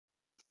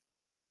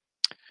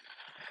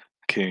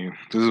Okay,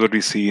 this is what we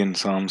see in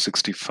Psalm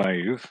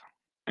 65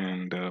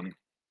 and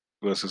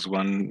verses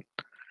 1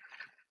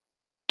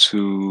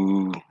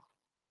 to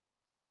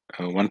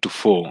 1 to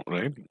 4,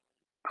 right?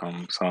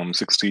 Psalm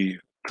 65.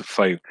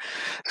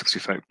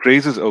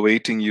 Praises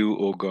awaiting you,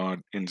 O God,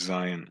 in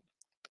Zion,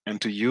 and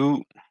to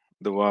you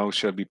the vow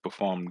shall be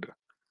performed.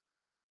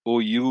 O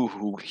you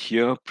who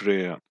hear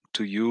prayer,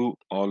 to you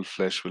all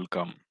flesh will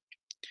come.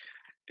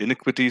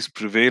 Iniquities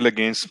prevail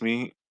against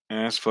me.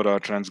 As for our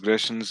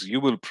transgressions, you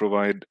will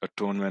provide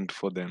atonement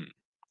for them.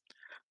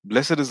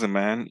 Blessed is the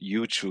man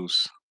you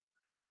choose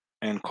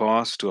and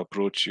cause to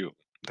approach you,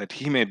 that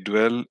he may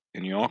dwell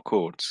in your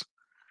courts.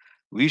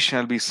 We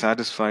shall be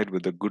satisfied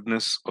with the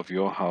goodness of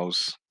your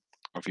house,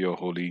 of your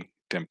holy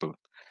temple.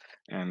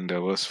 And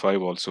verse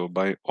 5 also,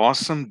 by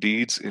awesome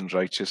deeds in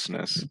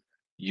righteousness,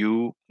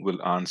 you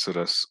will answer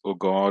us, O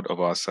God of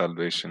our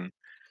salvation,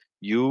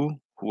 you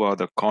who are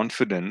the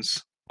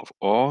confidence of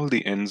all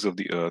the ends of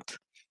the earth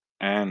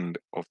and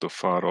of the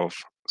far off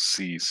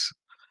seas.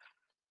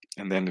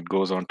 And then it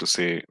goes on to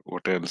say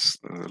what else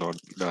the Lord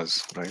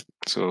does, right?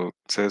 So it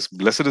says,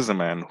 blessed is the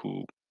man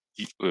who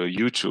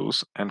you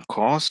choose and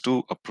cause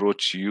to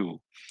approach you,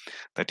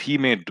 that he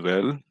may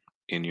dwell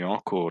in your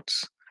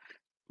courts.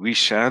 We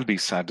shall be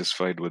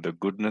satisfied with the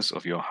goodness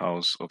of your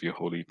house, of your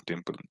holy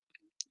temple.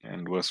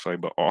 And verse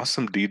 5, but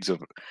awesome deeds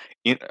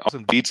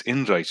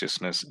in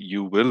righteousness,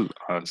 you will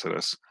answer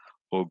us,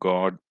 O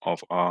God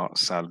of our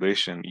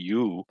salvation,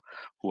 you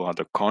who are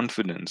the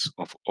confidence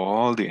of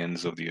all the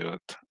ends of the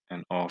earth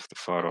and of the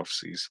far off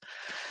seas.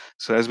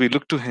 So as we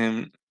look to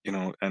him,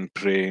 and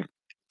pray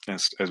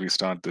as we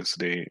start this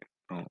day,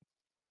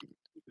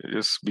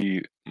 just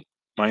be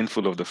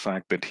mindful of the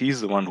fact that he's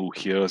the one who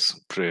hears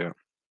prayer,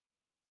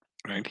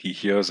 right? He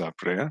hears our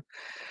prayer,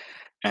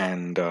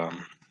 and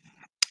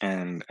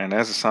and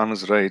as the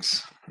psalmist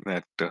writes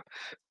that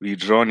we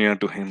draw near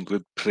to him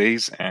with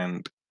praise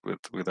and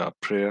with our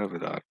prayer,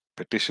 with our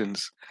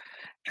petitions,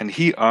 and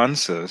he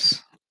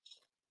answers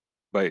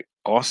by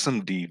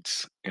awesome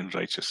deeds in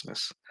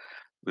righteousness.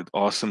 With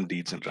awesome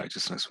deeds in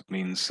righteousness, which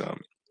means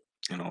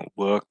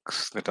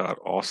works that are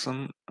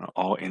awesome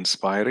or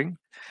inspiring,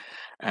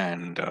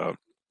 and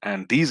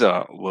and these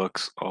are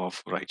works of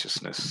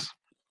righteousness,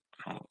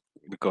 uh,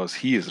 because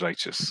he is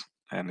righteous,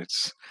 and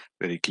it's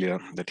very clear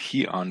that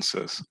he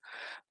answers.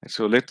 And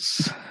so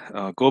let's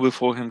go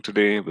before him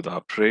today with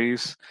our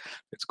praise.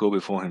 Let's go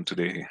before him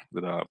today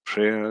with our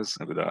prayers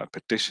and with our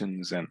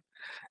petitions, and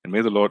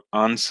may the Lord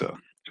answer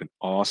with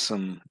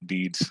awesome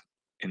deeds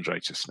in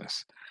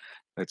righteousness.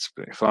 Let's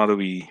pray. Father,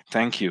 we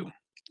thank you,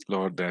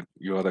 Lord, that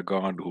you are the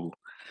God who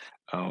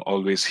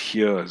always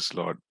hears,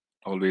 Lord,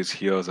 always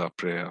hears our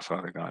prayer,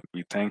 Father God.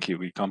 We thank you.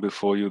 We come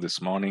before you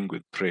this morning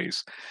with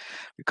praise.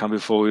 We come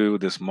before you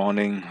this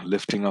morning,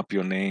 lifting up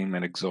your name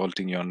and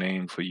exalting your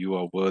name, for you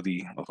are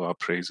worthy of our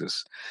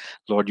praises.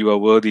 Lord, you are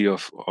worthy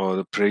of all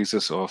the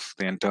praises of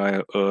the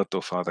entire earth,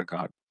 O Father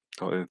God,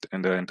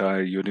 and the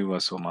entire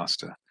universe, O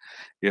Master.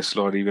 Yes,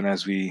 Lord, even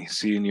as we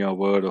see in your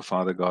word, O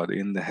Father God,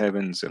 in the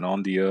heavens and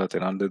on the earth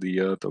and under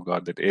the earth, O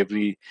God, that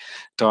every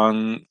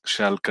tongue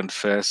shall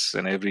confess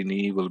and every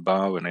knee will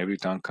bow and every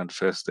tongue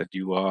confess that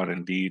you are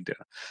indeed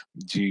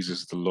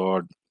Jesus the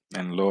Lord.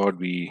 And Lord,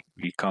 we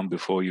come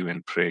before you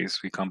in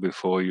praise. We come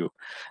before you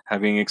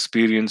having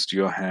experienced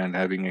your hand,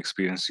 having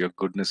experienced your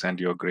goodness and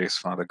your grace,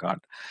 Father God.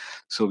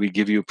 So we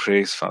give you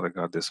praise, Father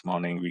God, this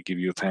morning. We give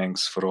you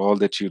thanks for all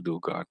that you do,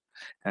 God.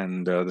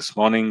 And this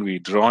morning we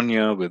draw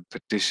near with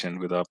petition,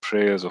 with our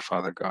prayers, oh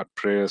Father God,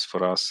 prayers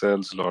for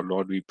ourselves, Lord.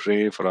 Lord, we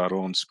pray for our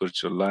own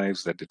spiritual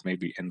lives that it may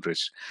be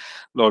enriched.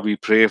 Lord, we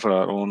pray for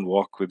our own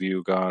walk with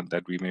you, God,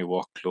 that we may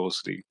walk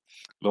closely.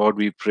 Lord,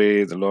 we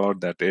pray, the Lord,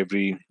 that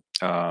every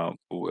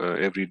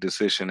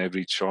decision,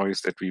 every choice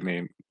that we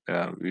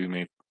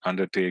may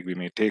undertake, we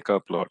may take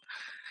up, Lord,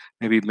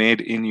 may be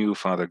made in you,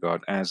 Father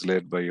God, as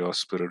led by your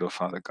Spirit, oh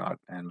Father God.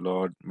 And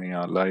Lord, may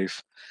our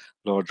life,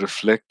 Lord,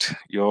 reflect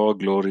your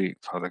glory,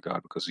 Father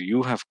God, because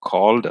you have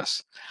called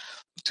us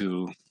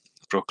to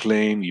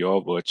proclaim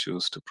your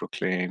virtues, to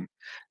proclaim,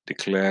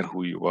 declare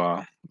who you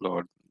are,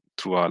 Lord,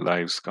 through our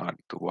lives, God,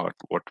 to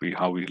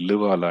how we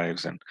live our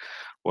lives and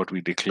what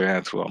we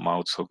declare through our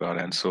mouths, oh God.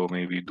 And so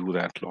may we do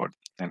that, Lord.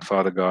 And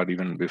Father God,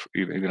 even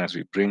as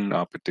we bring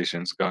our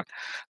petitions, God,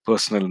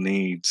 personal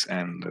needs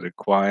and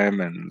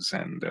requirements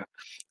and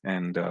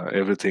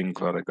everything,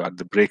 Father God,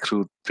 the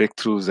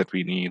breakthroughs that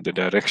we need, the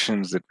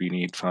directions that we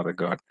need, Father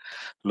God,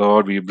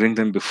 Lord, we bring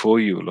them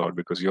before you, Lord,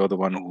 because you're the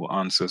one who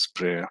answers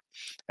prayer.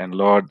 And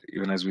Lord,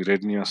 even as we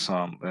read in your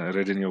psalm,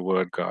 read in your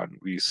word, God,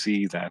 we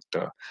see that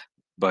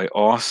by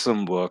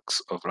awesome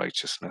works of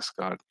righteousness,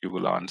 God, you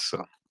will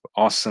answer.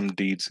 Awesome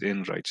deeds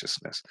in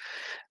righteousness.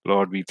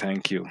 Lord, we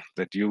thank you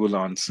that you will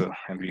answer.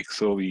 And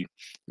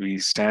we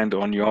stand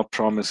on your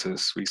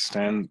promises. We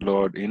stand,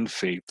 Lord, in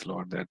faith,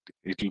 Lord, that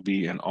it will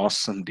be an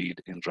awesome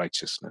deed in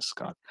righteousness,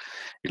 God.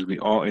 It'll be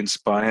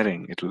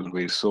awe-inspiring. It will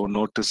be so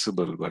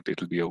noticeable, but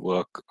it'll be a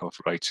work of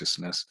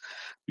righteousness.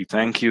 We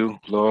thank you,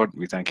 Lord.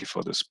 We thank you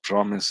for this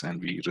promise,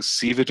 and we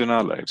receive it in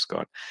our lives,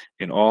 God,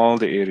 in all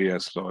the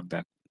areas, Lord,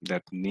 that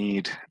that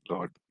need,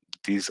 Lord,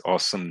 these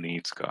awesome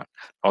needs, God,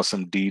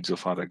 awesome deeds, oh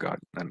Father God,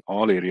 and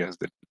all areas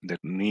that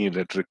need,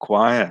 that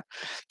require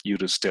you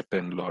to step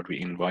in, Lord.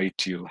 We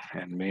invite you,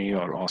 and may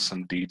your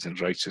awesome deeds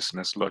and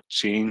righteousness, Lord,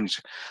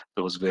 change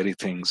those very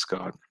things,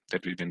 God,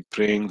 that we've been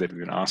praying, that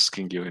we've been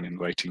asking you and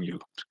inviting you,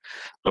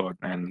 Lord.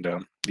 And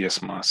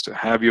yes, Master,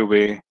 have your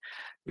way.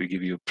 We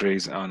give you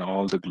praise and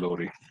all the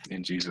glory.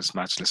 In Jesus'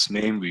 matchless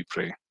name we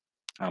pray.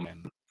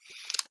 Amen.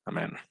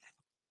 Amen.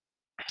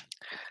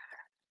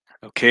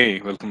 Okay,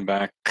 welcome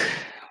back.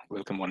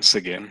 Welcome once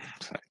again.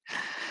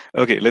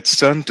 Okay, let's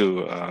turn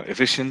to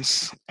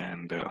Ephesians,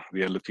 and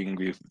we are looking.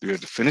 We're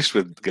finished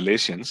with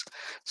Galatians,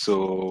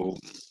 so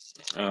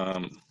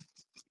um,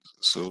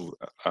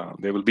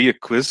 there will be a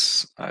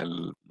quiz.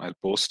 I'll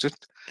post it,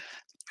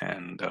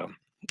 and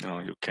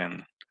you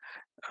can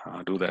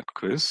do that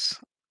quiz,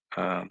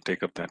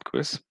 take up that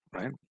quiz,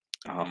 right?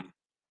 Um,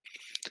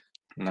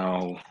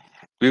 Now,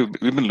 we've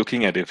been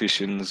looking at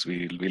Ephesians.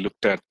 We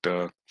looked at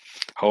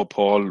how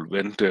Paul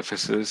went to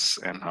Ephesus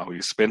and how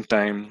he spent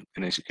time.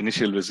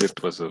 Initial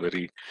visit was a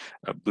very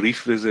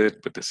brief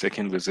visit, but the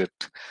second visit,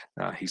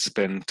 he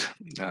spent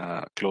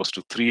close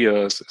to 3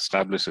 years,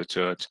 established a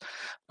church.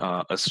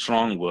 A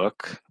strong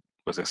work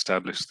was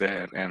established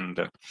there, and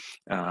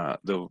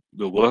the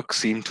work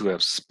seemed to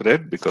have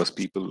spread because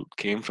people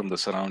came from the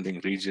surrounding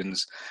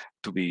regions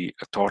to be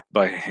taught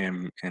by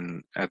him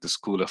in at the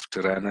school of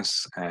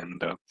Tyrannus,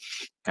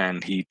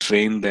 and he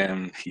trained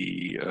them.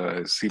 He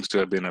seems to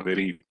have been a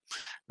very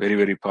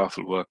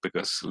powerful work,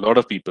 because a lot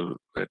of people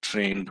were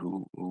trained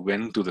who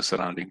went to the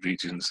surrounding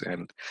regions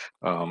and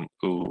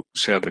who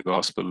shared the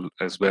gospel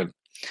as well,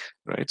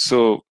 right?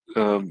 So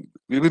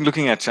we've been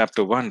looking at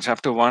chapter 1.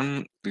 Chapter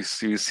 1, we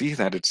see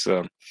that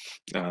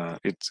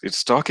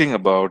it's talking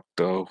about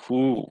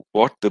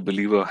what the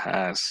believer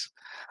has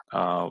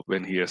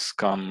when he has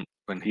come,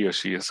 when he or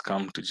she has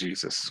come to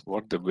Jesus,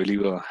 what the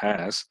believer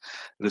has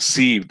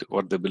received,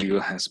 what the believer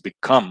has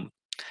become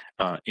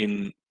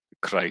in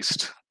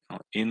Christ,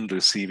 in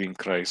receiving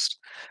Christ,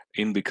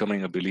 in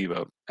becoming a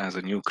believer as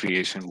a new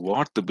creation,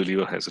 what the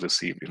believer has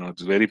received.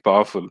 It's very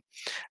powerful,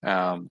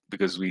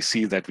 because we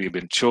see that we've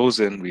been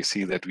chosen, we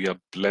see that we are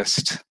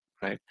blessed,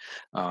 right?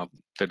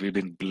 That we've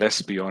been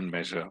blessed beyond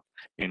measure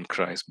in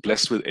Christ,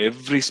 blessed with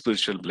every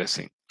spiritual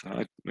blessing,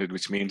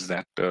 which means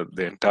that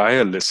the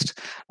entire list,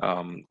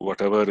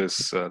 whatever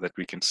is that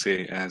we can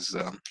say as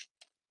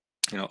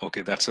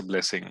okay, that's a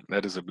blessing,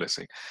 that is a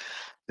blessing,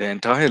 the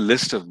entire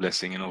list of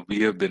blessing,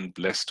 we have been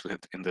blessed with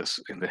in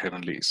the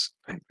heavenlies,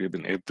 right? We've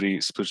been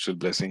every spiritual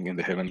blessing in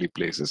the heavenly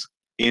places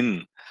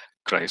in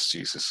Christ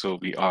Jesus. So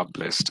we are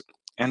blessed,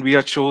 and we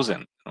are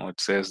chosen. It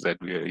says that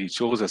he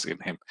chose us in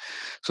him,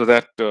 so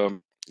that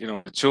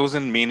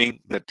chosen, meaning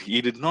that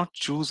he did not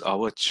choose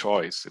our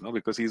choice,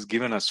 because he's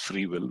given us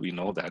free will. We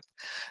know that.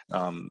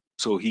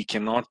 So he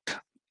cannot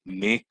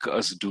make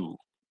us do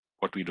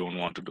what we don't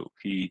want to do.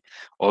 He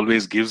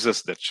always gives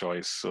us that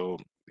choice. So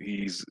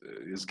he's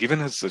given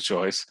us the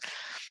choice,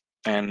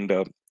 and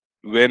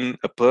when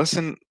a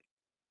person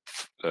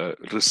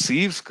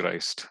receives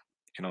Christ,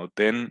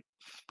 then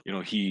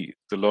the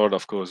Lord,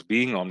 of course,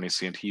 being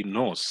omniscient, he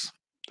knows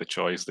the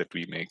choice that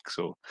we make.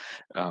 So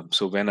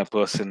when a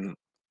person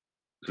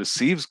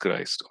receives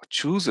Christ or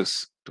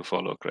chooses to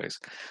follow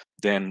Christ,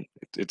 then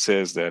it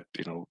says that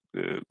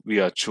we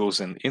are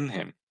chosen in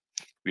him.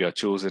 We are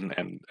chosen,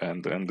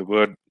 and the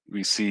word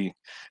we see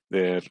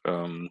there,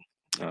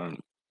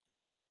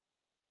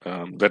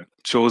 that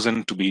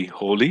chosen to be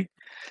holy,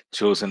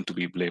 chosen to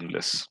be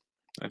blameless,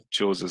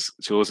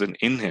 chosen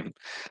in him,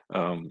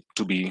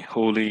 to be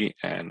holy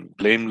and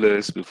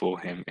blameless before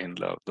him in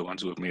love, the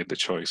ones who have made the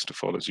choice to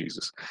follow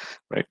Jesus,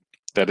 right?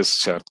 That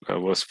is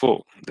verse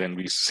 4. Then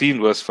we see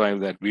in verse 5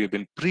 that we have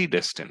been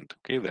predestined.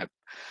 Okay, that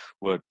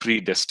word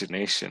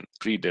predestination,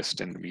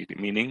 predestined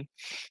meaning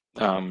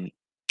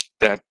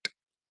that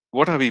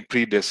what are we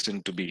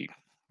predestined to be,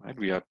 right?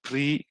 We are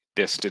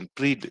predestined,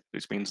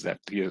 which means that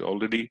he has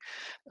already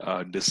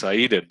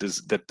decided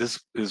that this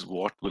is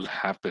what will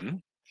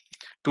happen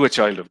to a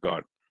child of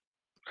God,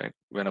 right?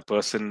 When a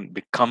person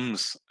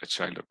becomes a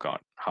child of God,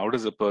 how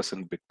does a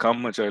person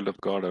become a child of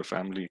God or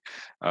family,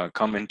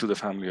 come into the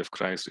family of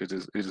Christ? It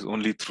is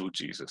only through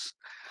Jesus.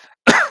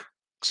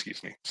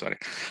 Excuse me, sorry.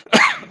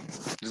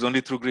 It is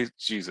only through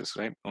Jesus,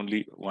 right?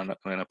 Only when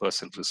a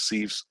person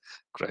receives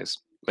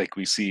Christ, like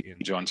we see in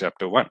John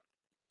chapter 1.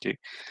 Okay.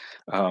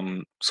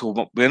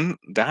 So when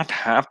that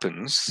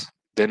happens,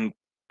 then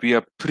we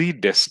are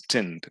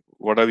predestined.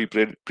 What are we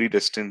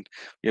predestined?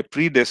 We are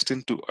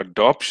predestined to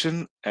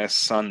adoption as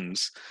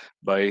sons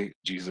by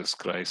Jesus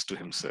Christ to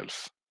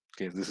himself.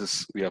 Okay,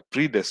 we are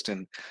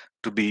predestined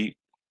to be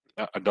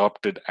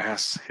adopted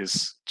as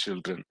his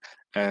children,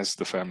 as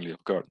the family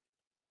of God.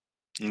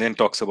 And then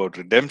talks about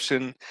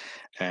redemption,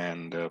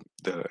 and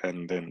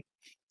then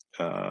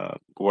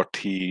what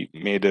he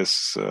made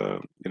us,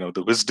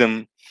 the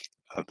wisdom,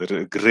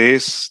 the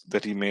grace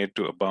that he made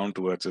to abound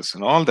towards us,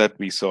 and all that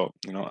we saw,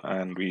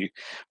 and we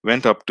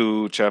went up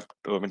to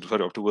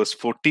up to verse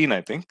 14,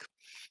 I think,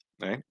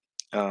 right?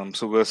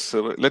 So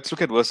let's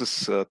look at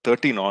verses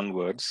 13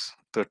 onwards,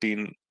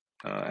 13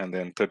 and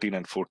then 13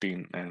 and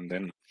 14, and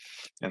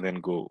then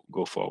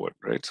go forward,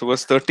 right? So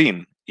verse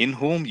 13, in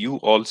whom you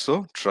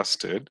also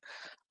trusted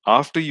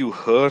after you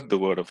heard the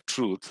word of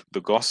truth,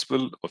 the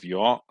gospel of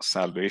your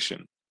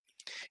salvation,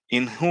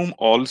 in whom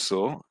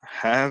also,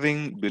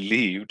 having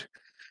believed,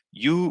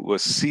 you were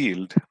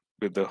sealed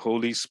with the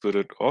Holy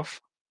Spirit of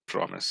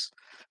promise.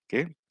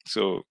 Okay,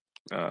 so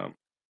uh,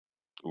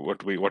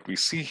 what we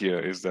see here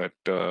is that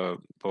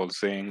Paul's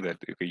saying that,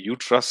 okay, you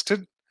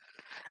trusted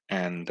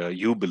and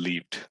you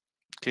believed.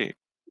 Okay,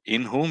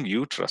 in whom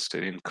you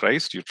trusted, in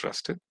Christ you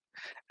trusted,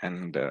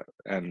 and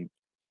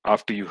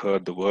after you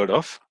heard the word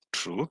of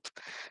truth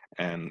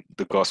and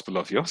the gospel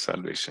of your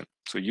salvation.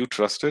 So you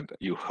trusted,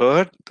 you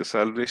heard the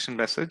salvation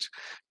message,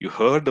 you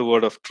heard the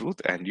word of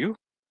truth, and you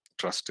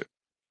trusted.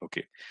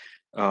 Okay.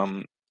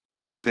 Um,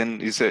 then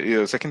he said,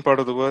 second part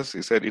of the verse,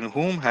 he said, in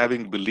whom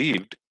having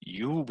believed,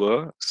 you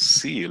were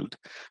sealed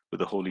with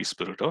the Holy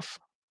Spirit of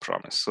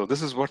promise. So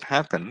this is what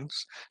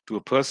happens to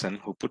a person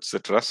who puts the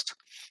trust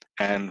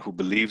and who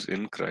believes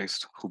in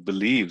Christ, who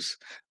believes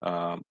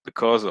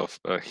because of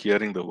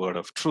hearing the word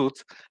of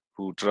truth,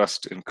 who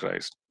trust in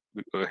Christ,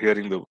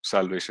 hearing the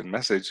salvation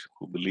message,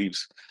 who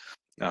believes.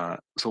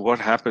 So what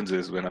happens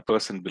is when a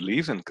person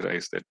believes in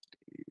Christ, that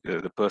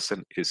the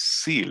person is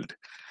sealed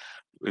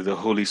with the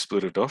Holy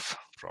Spirit of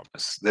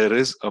promise. There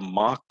is a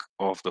mark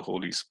of the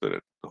Holy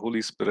Spirit. The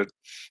Holy Spirit,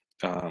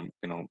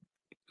 you know,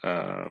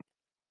 uh,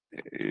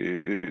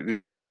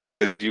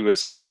 you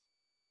as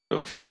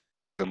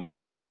the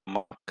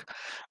mark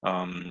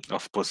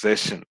of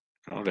possession.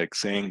 You know, like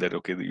saying that,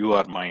 okay, you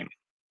are mine,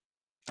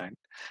 right?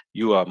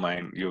 You are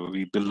mine.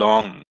 We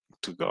belong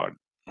to God.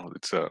 You know,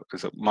 it's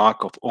a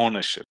mark of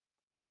ownership,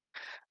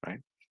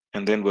 right?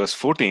 And then verse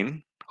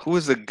 14, who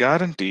is the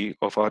guarantee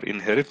of our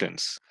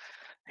inheritance?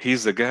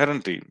 He's the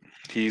guarantee.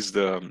 He's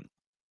the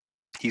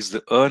He's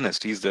the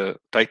earnest, he's the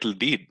title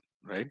deed,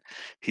 right?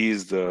 He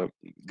is the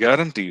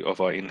guarantee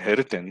of our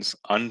inheritance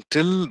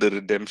until the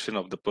redemption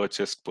of the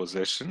purchased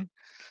possession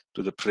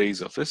to the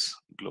praise of his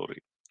glory.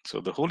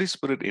 So the Holy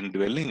Spirit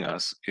indwelling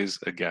us is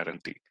a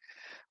guarantee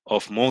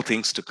of more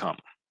things to come,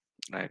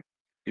 right?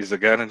 Is a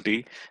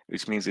guarantee,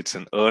 which means it's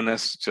an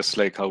earnest, just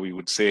like how we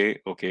would say,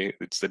 okay,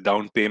 it's the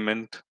down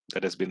payment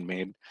that has been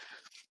made.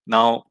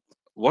 Now,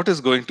 what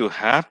is going to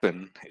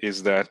happen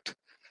is that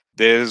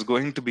there is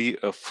going to be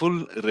a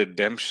full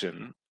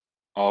redemption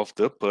of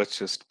the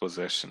purchased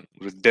possession,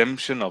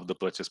 redemption of the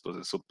purchased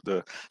possession.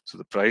 So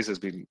the price has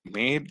been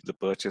made, the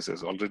purchase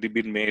has already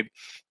been made,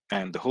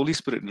 and the Holy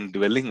Spirit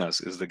indwelling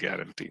us is the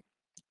guarantee,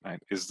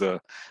 right?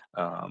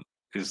 Um,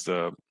 is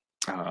uh,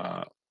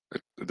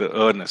 the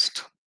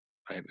earnest,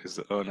 right? Is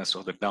the earnest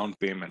of the down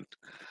payment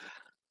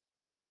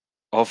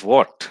of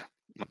what?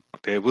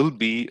 There will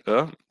be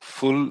a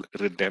full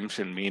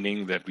redemption,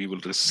 meaning that we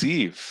will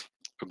receive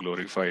a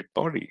glorified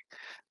body.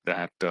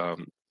 That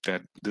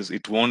this,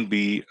 it won't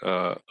be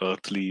a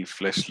earthly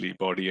fleshly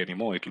body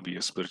anymore. It will be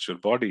a spiritual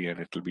body, and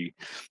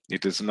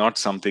it is not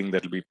something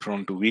that will be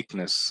prone to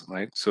weakness,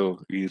 right? So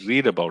we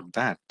read about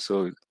that.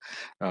 So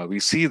we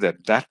see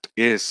that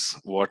is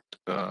what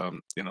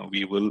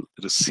we will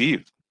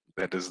receive.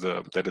 That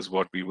is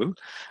what we will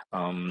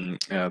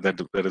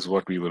that is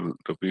what we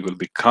will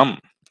become.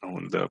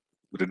 The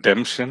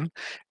redemption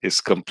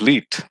is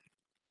complete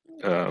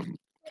um,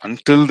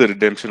 until the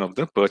redemption of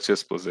the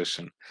purchased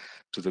possession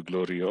to the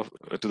glory of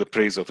to the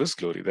praise of his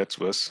glory. That's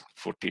verse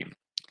 14.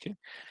 Okay.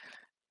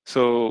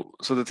 So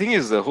the thing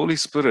is, the Holy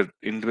Spirit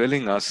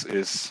indwelling us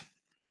is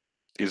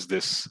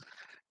this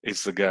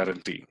is the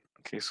guarantee.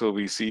 Okay. So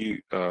we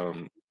see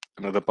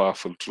another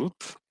powerful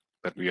truth,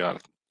 that we are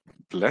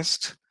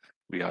blessed,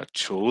 we are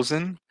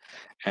chosen,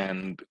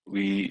 and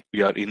we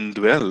are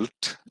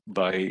indwelt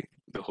by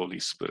the Holy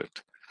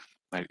Spirit,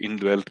 right?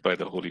 Indwelt by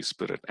the Holy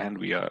Spirit, and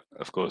we are,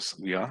 of course,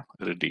 we are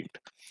redeemed.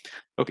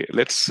 Okay,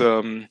 let's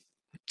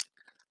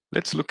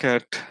look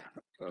at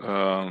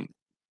um,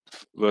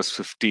 verse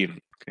 15.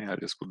 Okay, I'll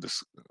just put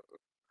this.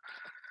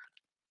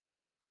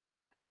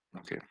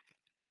 Okay,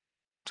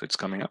 so it's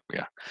coming up.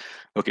 Yeah.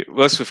 Okay,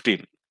 verse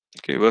 15.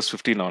 Okay, verse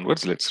 15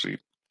 onwards. Let's read.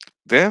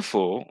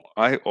 Therefore,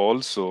 I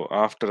also,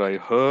 after I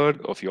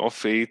heard of your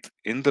faith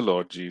in the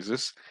Lord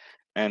Jesus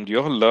and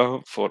your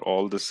love for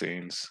all the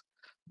saints,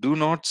 do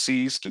not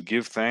cease to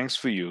give thanks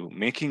for you,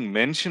 making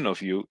mention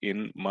of you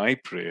in my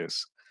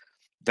prayers,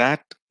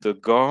 that the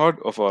God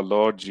of our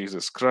Lord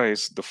Jesus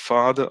Christ, the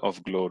Father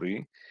of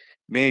glory,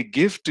 may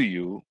give to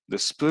you the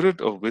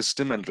spirit of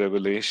wisdom and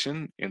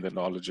revelation in the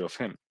knowledge of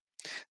him,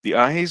 the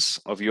eyes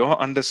of your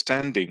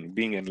understanding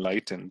being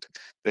enlightened,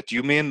 that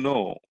you may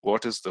know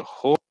what is the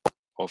hope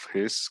of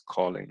his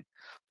calling,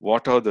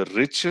 what are the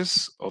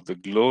riches of the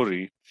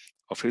glory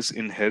of his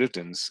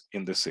inheritance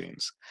in the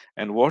saints,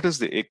 and what is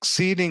the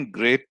exceeding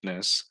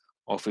greatness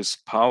of his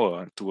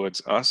power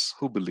towards us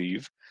who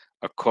believe,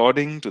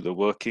 according to the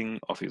working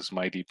of his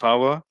mighty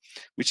power,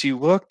 which he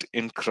worked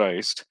in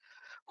Christ,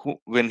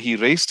 when he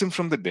raised him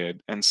from the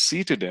dead and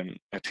seated him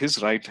at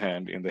his right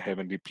hand in the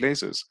heavenly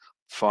places,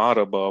 far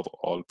above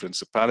all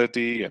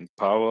principality and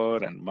power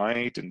and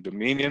might and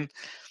dominion,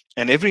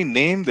 and every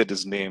name that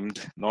is named,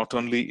 not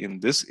only in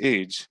this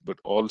age, but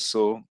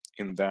also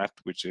in that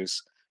which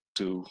is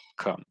to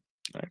come.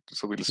 Right?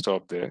 So we'll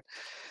stop there.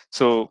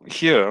 So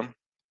here,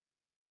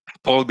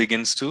 Paul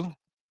begins to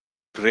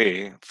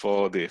pray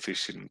for the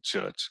Ephesian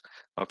church,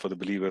 or for the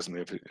believers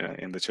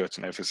in the church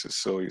in Ephesus.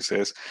 So he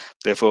says,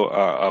 therefore,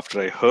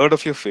 after I heard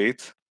of your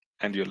faith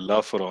and your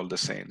love for all the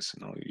saints,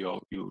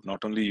 you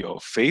not only your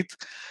faith,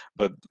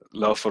 but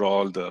love for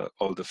all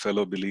the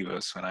fellow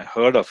believers. When I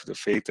heard of the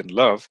faith and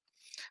love,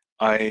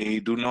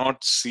 I do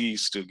not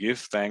cease to give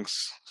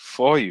thanks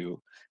for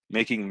you,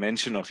 making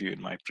mention of you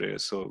in my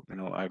prayers. So,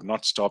 I've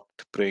not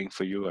stopped praying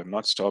for you. I've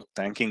not stopped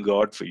thanking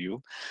God for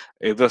you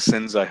ever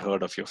since I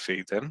heard of your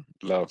faith and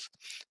love.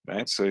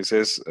 Right? So he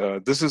says,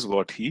 this is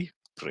what he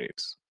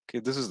prays. Okay,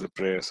 this is the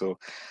prayer. So,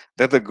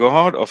 that the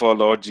God of our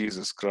Lord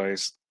Jesus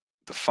Christ,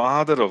 the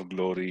Father of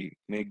glory,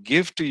 may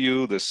give to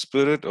you the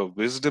spirit of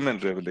wisdom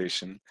and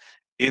revelation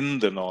in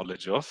the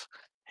knowledge of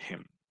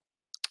him.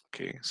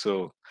 Okay,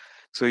 so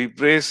he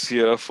prays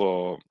here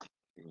for,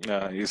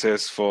 he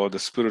says, for the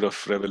spirit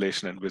of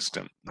revelation and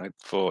wisdom, right?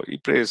 He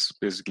prays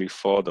basically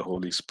for the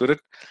Holy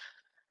Spirit.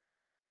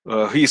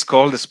 He is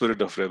called the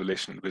spirit of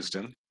revelation and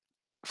wisdom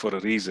for a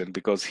reason,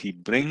 because he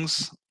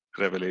brings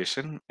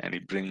revelation and he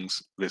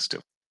brings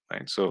wisdom,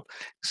 right? So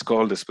it's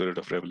called the spirit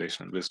of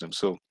revelation and wisdom.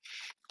 So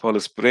Paul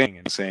is praying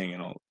and saying,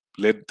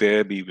 let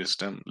there be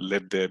wisdom,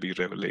 let there be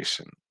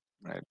revelation,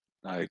 right?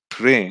 I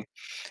pray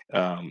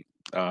um,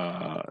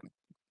 uh,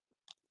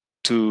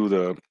 to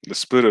the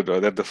Spirit,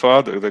 or that the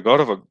Father, the God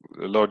of our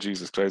Lord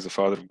Jesus Christ, the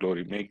Father of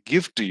glory, may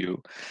give to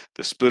you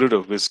the spirit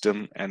of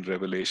wisdom and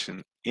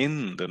revelation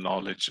in the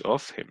knowledge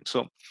of him.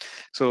 So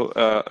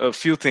a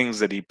few things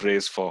that he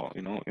prays for,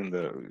 in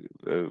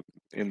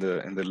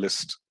the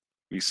list,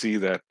 we see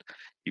that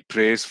he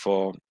prays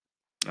for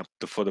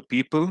the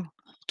people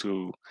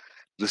to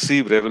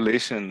receive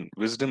revelation,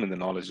 wisdom in the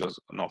knowledge of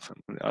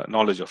him,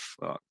 knowledge of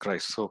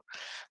Christ. So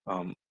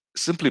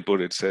simply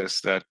put, it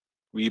says that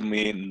we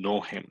may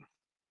know him,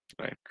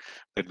 right?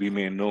 That we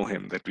may know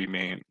him, that we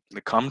may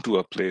come to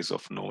a place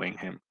of knowing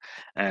him.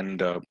 And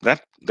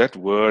that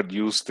word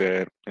used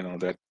there,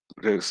 that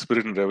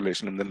spirit and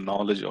revelation in the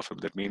knowledge of him,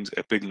 that means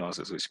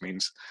epignosis, which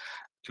means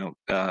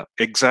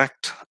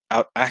exact,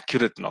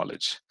 accurate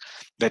knowledge,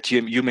 that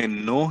you may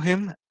know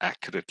him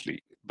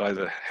accurately by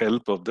the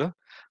help of the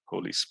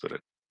Holy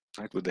Spirit.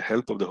 Right, with the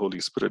help of the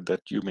Holy Spirit,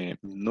 that you may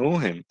know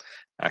him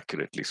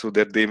accurately, so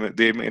that they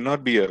may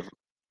not be a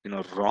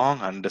wrong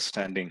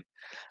understanding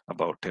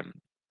about him.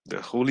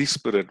 The Holy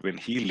Spirit, when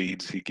he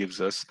leads, he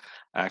gives us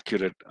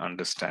accurate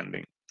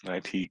understanding,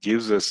 right? He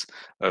gives us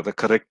the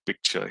correct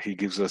picture. He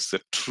gives us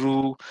the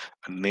true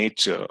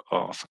nature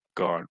of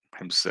God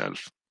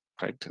himself,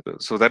 right?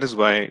 So that is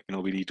why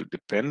we need to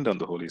depend on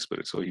the Holy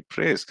Spirit. So he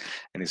prays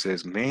and he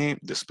says, may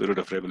the spirit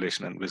of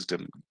revelation and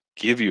wisdom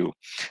give you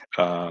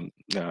um,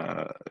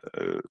 uh,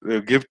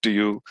 give to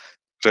you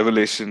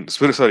revelation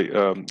spirit, sorry,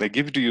 I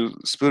give to you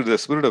the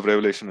spirit of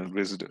revelation and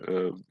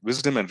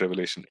wisdom and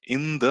revelation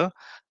in the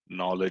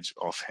knowledge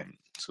of him.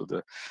 So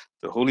the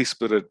Holy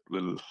Spirit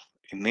will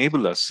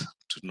enable us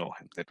to know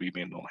him, that we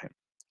may know him.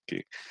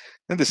 Okay.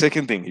 Then the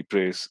second thing he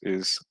prays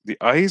is the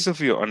eyes of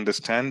your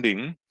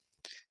understanding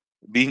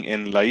being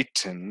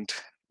enlightened,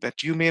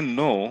 that you may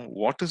know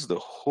what is the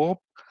hope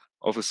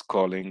of his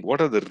calling, what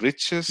are the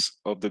riches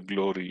of the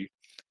glory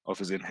of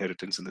his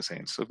inheritance in the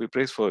saints. So we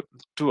praise for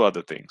two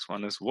other things.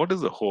 One is, what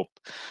is the hope?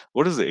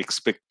 What is the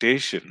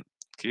expectation?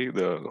 Okay,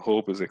 the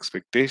hope is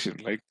expectation,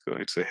 like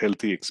it's a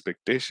healthy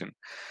expectation.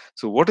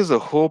 So what is the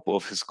hope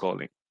of his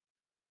calling?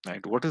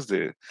 Right, what is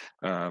the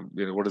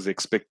what is the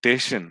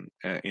expectation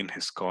in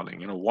his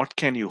calling? What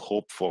can you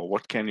hope for?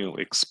 What can you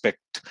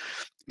expect?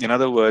 In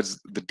other words,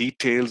 the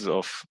details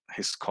of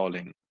his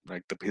calling,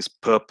 like his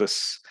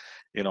purpose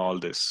in all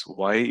this.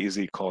 Why is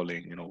he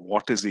calling?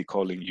 What is he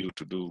calling you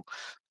to do?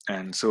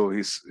 And so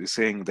he's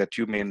saying that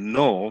you may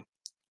know,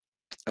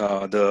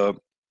 the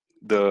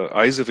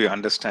eyes of your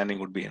understanding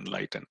would be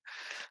enlightened,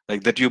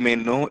 like that you may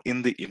know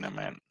in the inner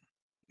man,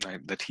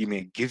 right? That he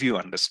may give you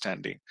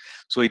understanding.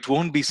 So it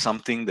won't be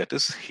something that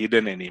is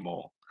hidden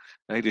anymore,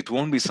 right? It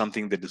won't be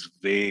something that is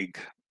vague,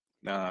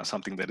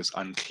 something that is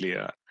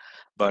unclear,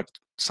 but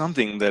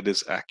something that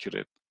is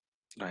accurate,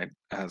 right?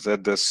 As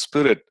that the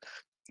spirit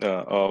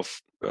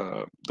of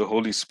the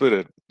Holy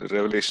Spirit, the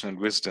revelation and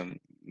wisdom,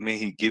 may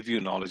he give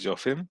you knowledge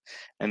of him,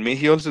 and may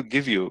he also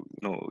give you,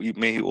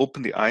 may he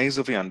open the eyes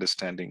of your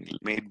understanding,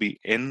 may it be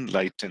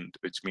enlightened,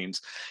 which means,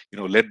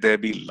 let there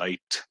be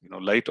light.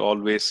 Light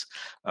always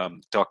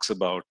talks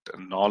about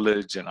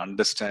knowledge and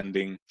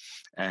understanding,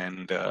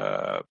 and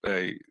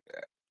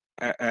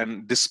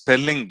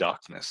dispelling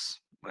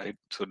darkness, right?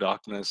 So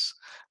darkness,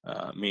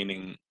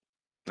 meaning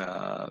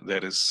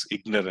there is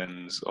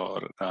ignorance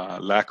or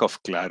lack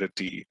of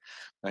clarity,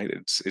 right?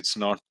 It's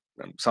not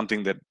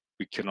something that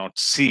we cannot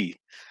see,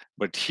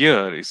 but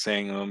here is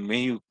saying,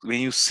 may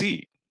you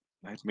see,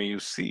 right? May you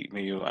see,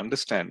 may you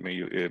understand, may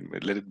you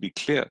let it be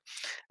clear,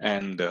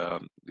 and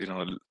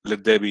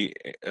let there be,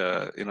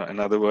 in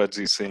other words,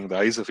 he's saying the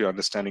eyes of your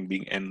understanding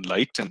being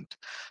enlightened,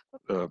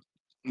 uh,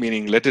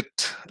 meaning let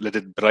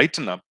it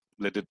brighten up,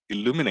 let it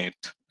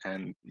illuminate,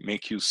 and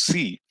make you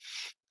see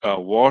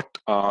what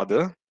are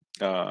the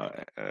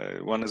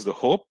one is the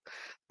hope.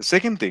 The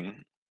second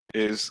thing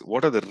is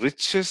what are the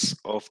riches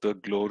of the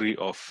glory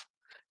of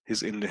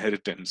his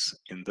inheritance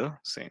in the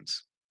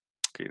saints.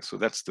 Okay, so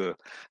that's the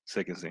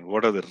second thing.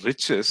 What are the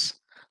riches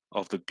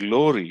of the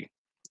glory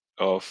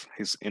of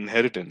his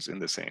inheritance in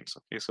the saints?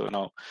 Okay, so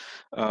now,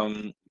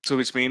 so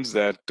which means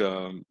that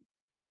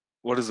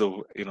what is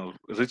the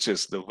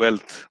riches, the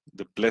wealth,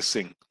 the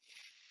blessing,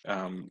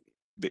 um,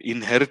 the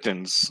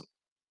inheritance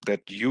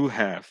that you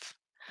have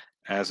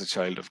as a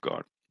child of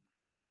God?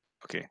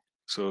 Okay,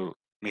 so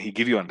may he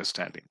give you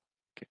understanding.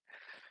 Okay.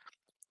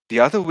 The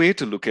other way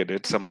to look at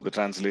it, some of the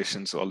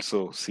translations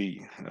also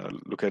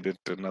look at it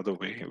another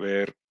way,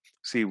 where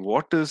see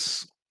what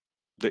is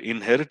the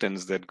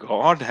inheritance that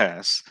God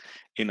has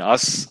in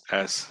us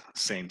as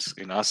saints,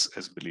 in us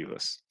as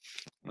believers.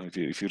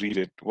 If you read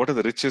it, what are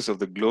the riches of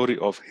the glory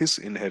of his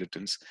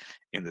inheritance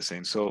in the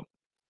saints? So,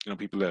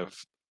 people have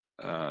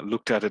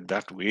looked at it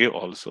that way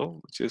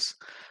also, which is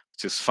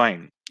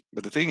fine.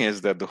 But the thing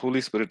is that the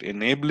Holy Spirit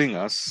enabling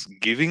us,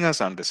 giving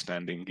us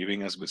understanding,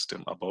 giving us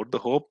wisdom about the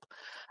hope,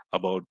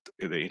 about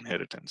the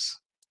inheritance.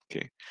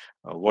 Okay,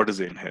 what is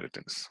the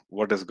inheritance?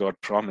 What has God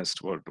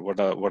promised?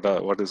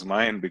 What is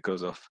mine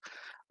because of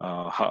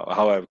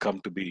how I've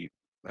come to be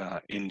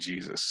in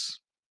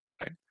Jesus,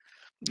 right?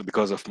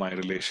 Because of my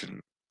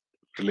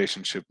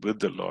relationship with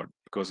the Lord,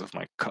 because of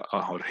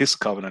or His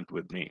covenant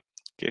with me.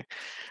 Okay,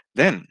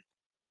 then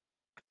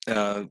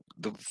the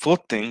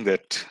fourth thing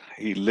that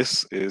he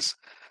lists is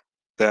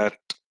that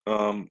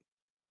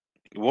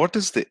what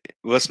is the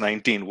verse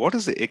 19? What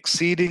is the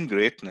exceeding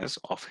greatness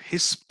of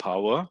His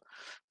power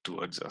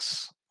towards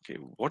us? Okay,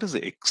 what is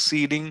the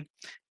exceeding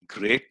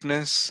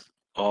greatness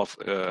of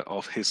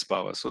his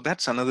power? So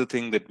that's another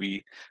thing that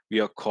we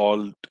are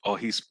called, or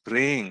he's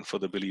praying for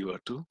the believer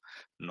to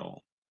know.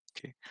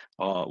 Okay,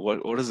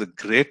 what is the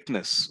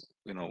greatness?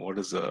 What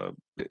is the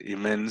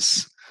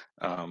immense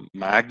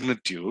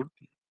magnitude?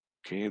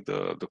 Okay,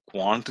 the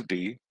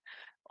quantity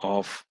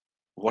of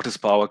what his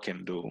power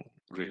can do,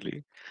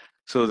 really.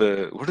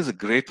 So what is the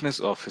greatness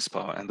of his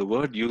power? And the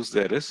word used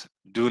there is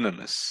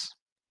dunamis,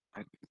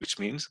 right? Which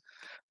means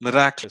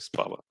miraculous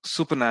power,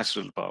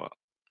 supernatural power,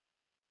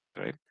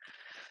 right?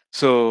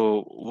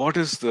 So what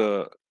is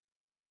the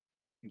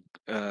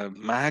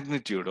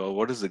magnitude, or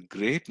what is the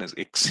greatness?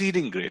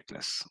 Exceeding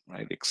greatness,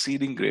 right?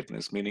 Exceeding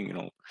greatness,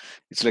 meaning,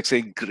 it's like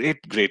saying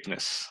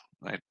greatness,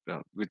 right?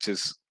 Which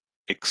is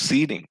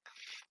exceeding,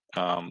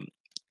 um,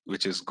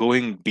 which is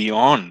going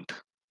beyond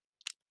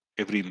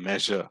every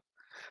measure,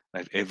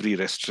 right? Every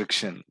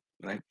restriction,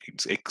 right?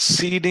 It's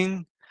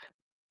exceeding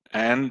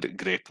and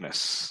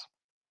greatness,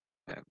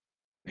 yeah.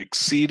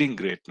 Exceeding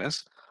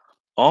greatness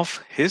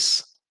of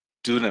his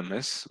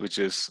dunamis, which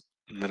is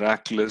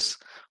miraculous,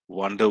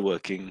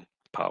 wonder-working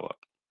power.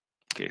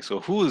 Okay, so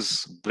who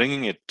is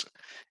bringing it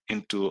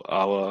into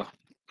our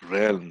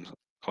realm,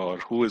 or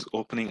who is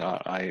opening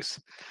our eyes,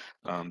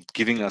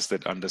 giving us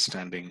that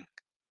understanding?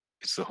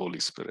 It's the Holy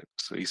Spirit.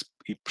 So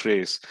he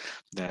prays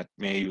that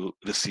may you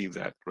receive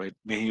that, right?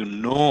 May you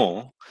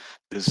know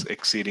this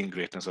exceeding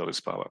greatness of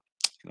his power.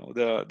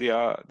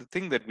 The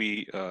thing that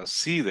we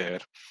see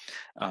there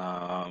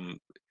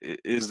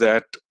is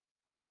that,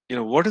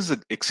 what is the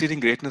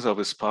exceeding greatness of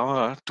his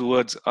power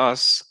towards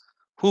us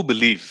who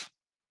believe?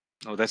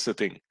 No, that's the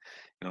thing.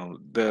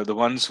 The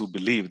ones who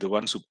believe, the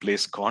ones who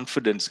place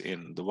confidence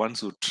in, the ones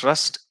who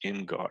trust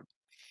in God,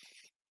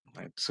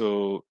 right?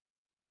 So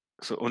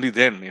only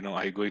then,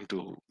 are you going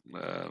to,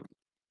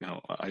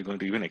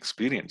 even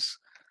experience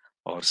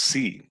or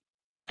see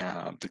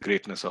the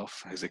greatness of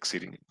his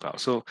exceeding power.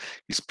 So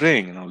he's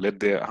praying, let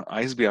their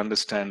eyes be let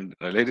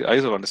the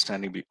eyes of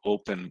understanding be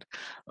opened,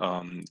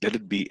 let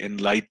it be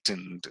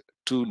enlightened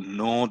to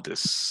know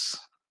this,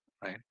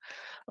 right?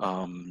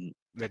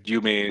 That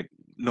you may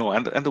know,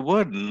 and the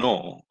word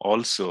know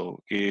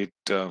also, it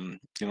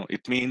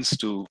means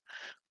to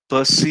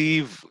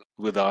perceive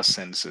with our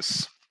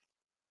senses.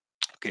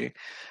 Okay,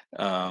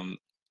 um,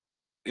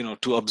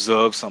 to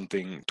observe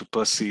something, to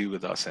perceive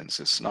with our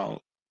senses. Now,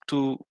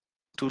 to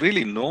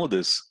really know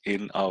this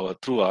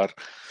through our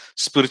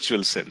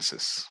spiritual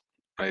senses,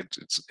 right?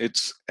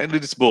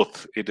 It's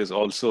both. It is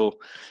also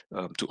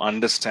to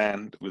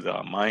understand with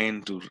our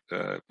mind, to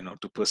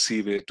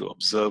perceive it, to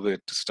observe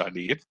it, to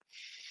study it,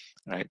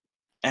 right?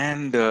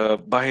 And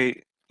by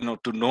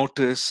to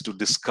notice, to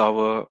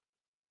discover,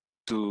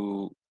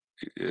 to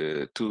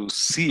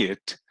see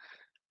it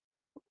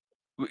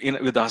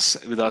with our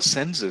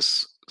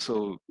senses.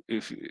 So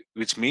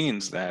which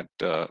means that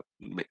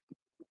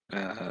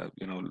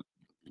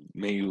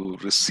may you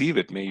receive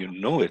it, may you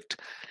know it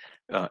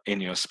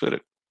in your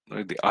spirit,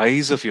 right? The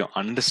eyes of your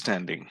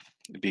understanding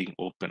being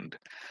opened.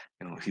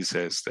 He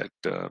says that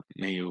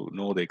may you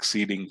know the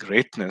exceeding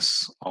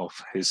greatness of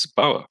his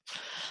power.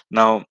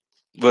 Now,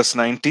 Verse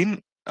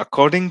 19,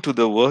 according to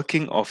the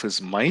working of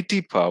his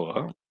mighty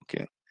power,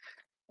 okay,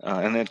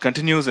 and it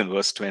continues in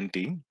verse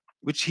 20,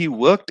 which he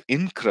worked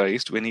in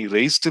Christ when he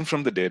raised him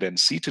from the dead and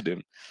seated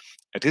him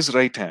at his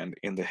right hand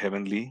in the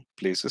heavenly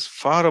places,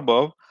 far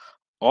above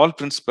all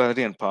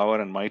principality and power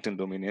and might and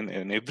dominion,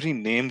 and every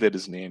name that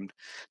is named,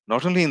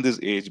 not only in this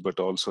age, but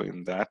also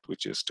in that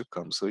which is to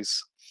come. So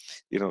he's,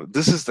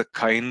 this is the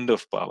kind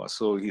of power.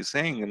 So he's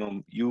saying,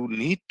 you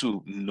need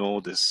to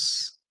know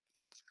this,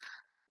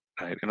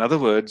 right? In other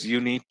words, you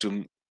need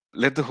to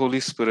let the Holy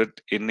Spirit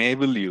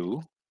enable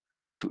you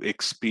to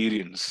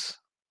experience,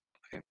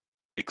 right?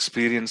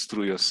 Experience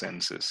through your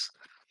senses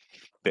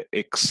the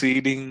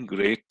exceeding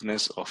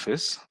greatness of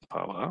his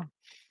power.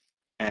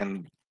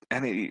 And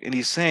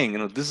he's saying,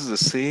 this is the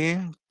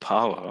same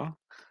power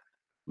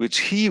which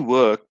he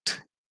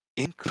worked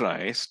in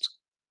Christ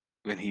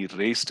when he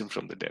raised him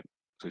from the dead.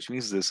 So which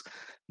means this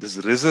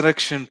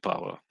resurrection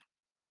power,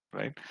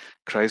 right?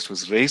 Christ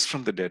was raised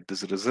from the dead.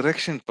 This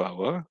resurrection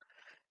power,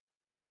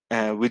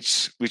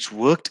 which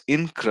worked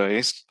in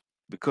Christ,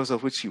 because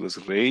of which he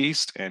was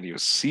raised and he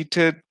was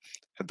seated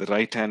at the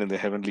right hand in the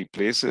heavenly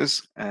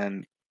places,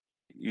 and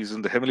he's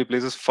in the heavenly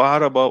places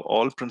far above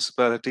all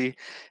principality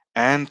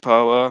and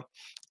power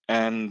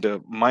and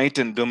might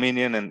and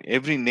dominion and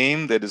every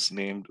name that is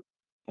named,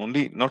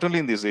 only not only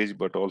in this age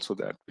but also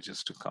that which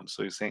is to come.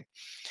 So he's saying,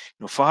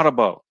 far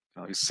above,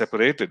 he's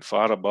separated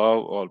far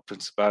above all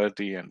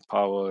principality and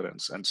power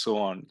and so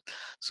on.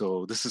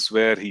 So this is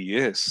where he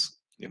is.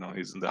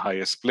 He's in the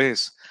highest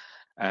place,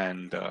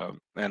 and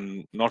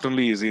not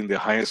only is he in the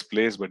highest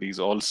place, but he's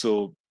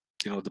also,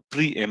 the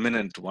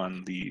preeminent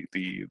one, the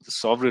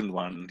sovereign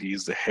one. He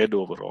is the head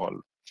over all,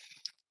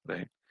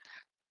 right?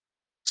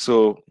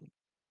 So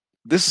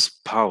this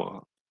power,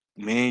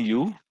 may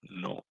you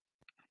know.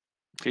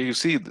 Okay, you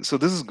see, so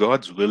this is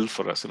God's will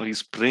for us.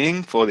 He's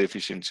praying for the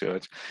Ephesian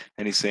church,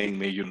 and he's saying,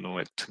 may you know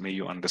it, may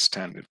you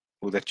understand it,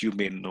 so that you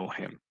may know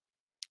him,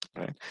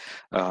 right?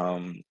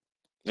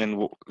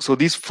 So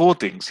these four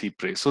things he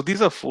prays. So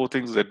these are four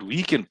things that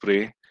we can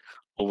pray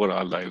over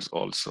our lives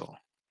also,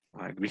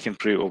 right? We can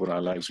pray over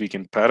our lives. We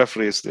can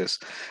paraphrase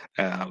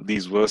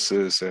these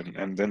verses,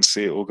 and then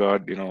say, oh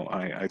God,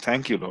 I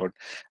thank you, Lord,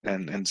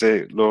 and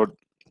say, Lord,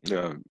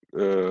 uh,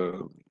 uh,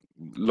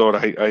 Lord,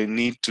 I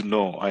need to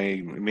know.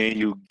 May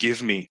you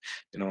give me,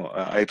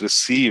 I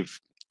receive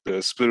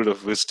the spirit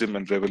of wisdom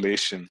and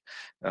revelation,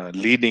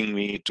 leading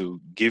me to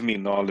give me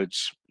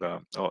knowledge,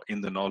 or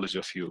in the knowledge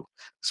of you.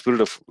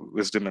 Spirit of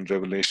wisdom and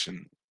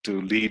revelation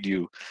to lead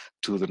you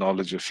to the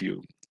knowledge of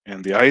you,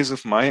 and the eyes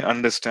of my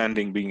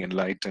understanding being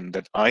enlightened,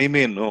 that I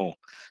may know.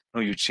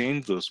 No, you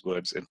change those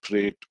words and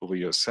pray it over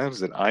yourselves,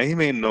 that I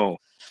may know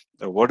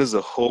what is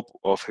the hope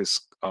of his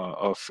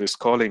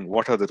calling,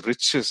 what are the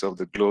riches of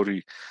the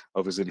glory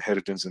of his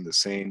inheritance in the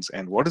saints,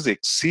 and what is the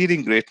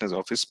exceeding greatness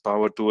of his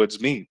power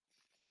towards me,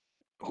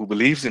 who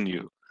believes in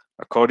you,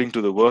 according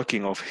to the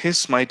working of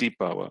his mighty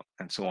power,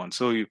 and so on.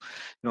 So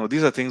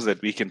these are things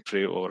that we can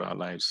pray over our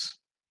lives,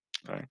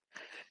 right?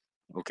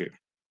 Okay.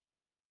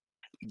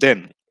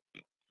 Then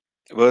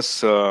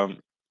verse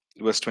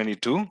verse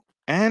 22,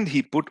 and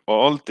he put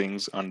all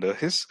things under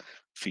his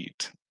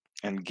feet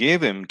and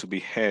gave him to be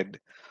head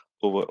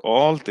over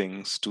all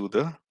things to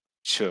the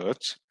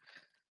church,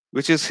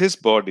 which is his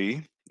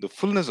body, the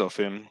fullness of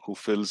him who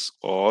fills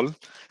all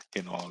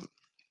in all.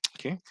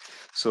 Okay,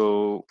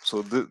 so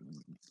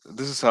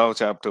this is how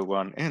chapter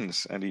 1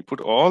 ends. And he put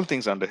all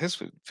things under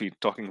his feet,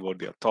 talking about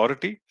the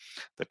authority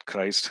that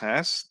Christ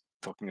has,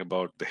 talking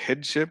about the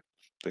headship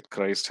that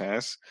Christ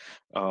has,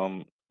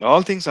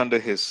 all things under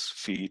his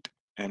feet,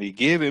 and he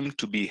gave him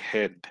to be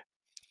head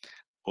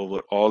over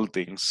all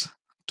things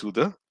to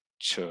the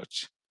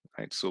church,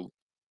 right? So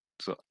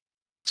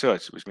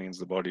church, which means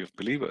the body of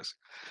believers,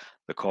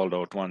 the called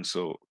out ones.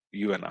 So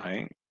you and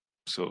I,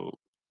 so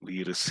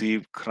we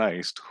receive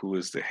Christ, who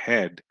is the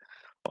head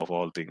of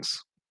all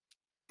things,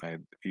 right?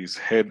 He's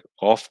head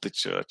of the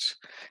church.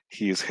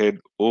 He is head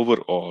over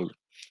all,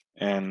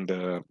 and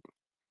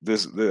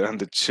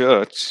the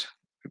church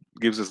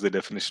gives us the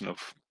definition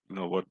of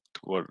what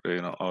or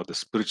the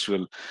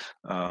spiritual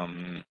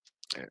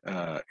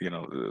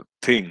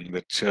thing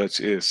that church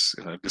is,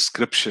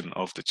 description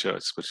of the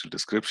church, spiritual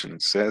description.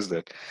 It says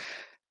that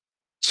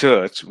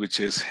church, which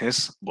is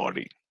his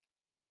body,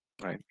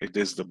 right? It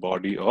is the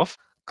body of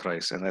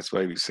Christ, and that's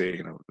why we say,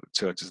 the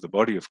church is the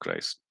body of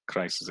Christ.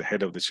 Christ is the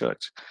head of the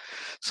church.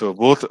 So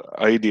both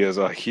ideas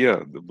are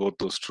here. Both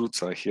those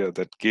truths are here,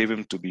 that gave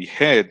him to be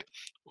head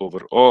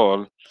over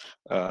all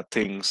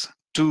things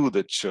to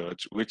the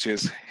church, which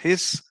is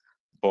his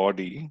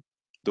body,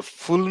 the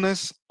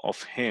fullness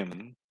of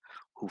him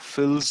who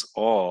fills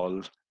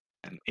all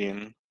and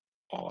in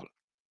all.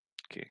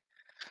 Okay,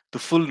 the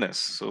fullness.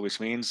 So which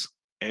means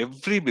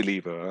every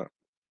believer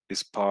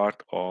is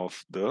part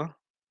of the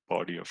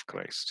body of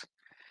Christ.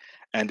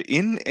 And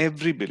in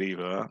every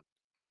believer,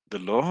 the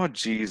Lord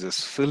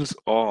Jesus fills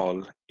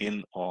all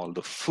in all.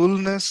 The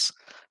fullness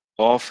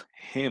of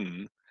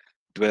him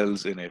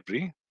dwells in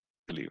every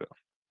believer.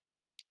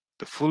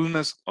 the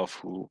fullness of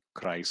who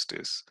Christ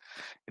is.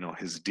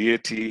 His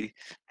deity,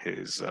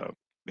 his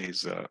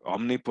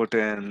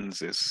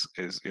omnipotence, is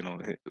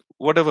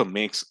whatever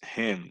makes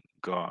him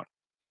God,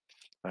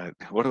 right?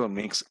 Whatever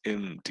makes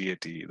him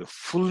deity, the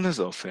fullness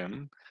of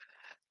him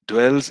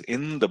dwells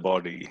in the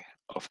body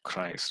of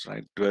Christ,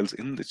 right? Dwells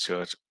in the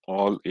church,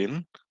 all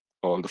in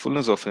all, the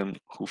fullness of him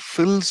who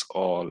fills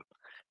all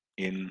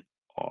in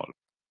all.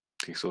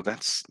 Okay, so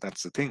that's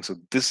the thing. So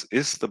this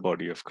is the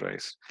body of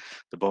Christ,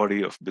 the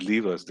body of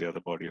believers. They are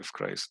the body of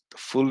Christ. The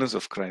fullness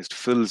of Christ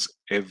fills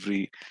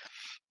every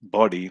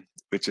body,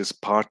 which is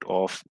part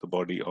of the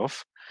body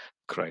of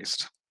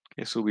Christ.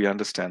 Okay, so we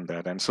understand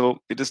that, and so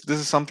this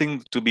is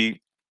something to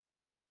be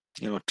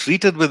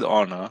treated with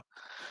honor,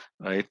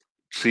 right?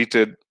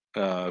 Treated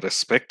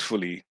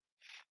respectfully,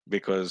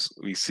 because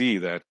we see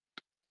that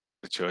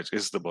the church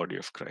is the body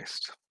of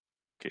Christ.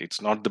 Okay,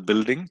 it's not the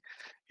building,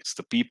 it's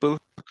the people,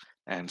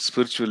 and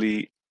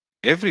spiritually,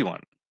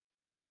 everyone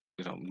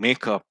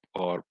make up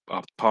or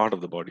are part of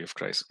the body of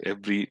Christ.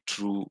 Every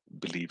true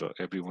believer,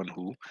 everyone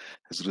who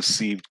has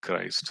received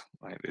Christ,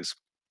 right, is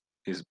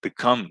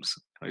becomes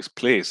is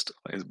placed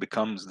is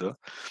becomes the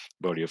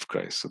body of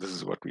Christ. So this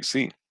is what we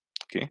see.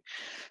 Okay.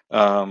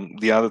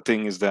 The other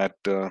thing is that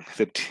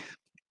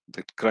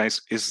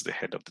Christ is the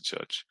head of the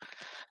church.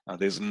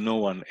 There's no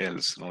one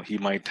else. He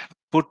might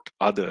put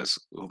others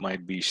who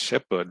might be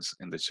shepherds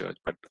in the church,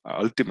 but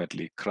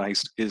ultimately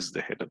Christ is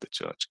the head of the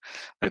church.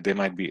 Right? There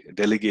might be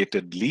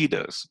delegated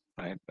leaders,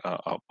 right?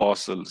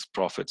 Apostles,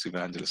 prophets,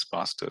 evangelists,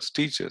 pastors,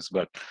 teachers,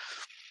 but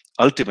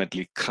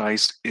ultimately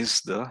Christ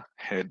is the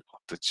head of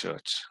the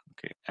church.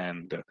 Okay,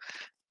 and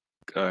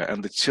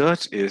the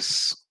church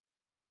is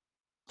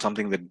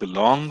something that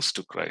belongs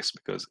to Christ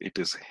because it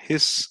is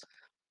His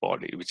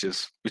body, which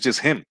is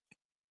Him,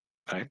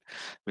 right?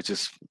 Which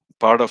is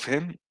part of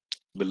Him,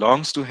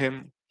 belongs to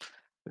Him.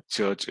 The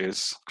church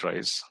is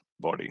Christ's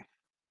body.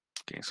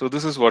 Okay, so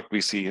this is what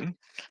we see in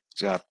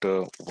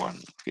chapter 1.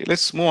 Okay,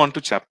 let's move on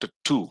to chapter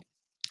 2.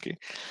 Okay,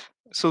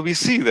 so we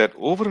see that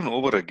over and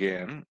over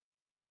again,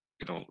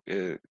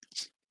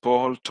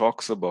 Paul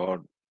talks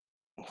about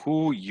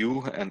who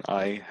you and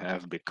I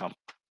have become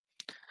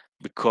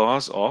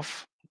because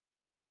of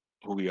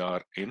who we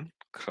are in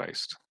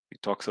Christ. He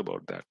talks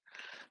about that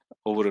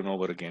over and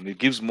over again. It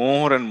gives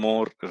more and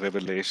more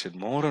revelation,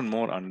 more and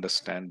more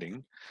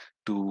understanding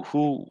to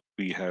who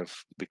we have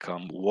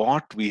become,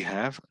 what we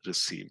have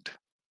received.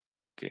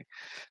 Okay,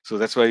 so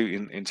that's why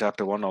in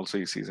chapter 1 also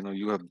he says,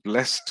 you are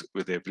blessed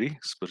with every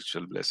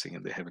spiritual blessing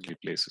in the heavenly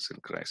places in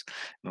Christ.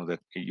 That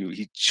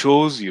he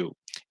chose you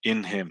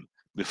in Him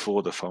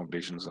before the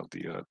foundations of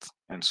the earth,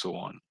 and so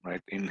on,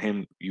 right? In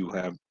Him you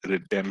have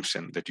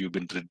redemption, that you've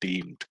been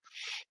redeemed,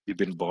 you've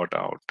been bought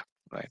out,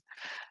 right?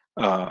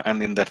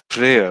 And in that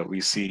prayer,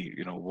 we see,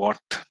 what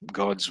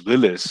God's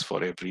will is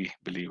for every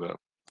believer,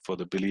 for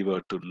the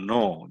believer to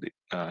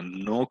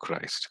know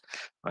Christ,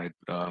 right?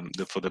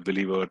 For the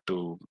believer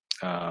to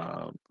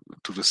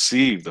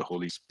receive the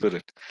Holy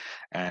Spirit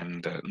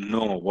and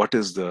know what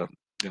is the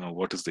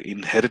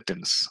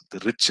inheritance, the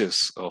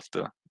riches of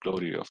the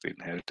glory of the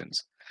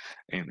inheritance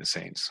in the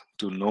saints.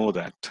 To know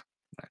that,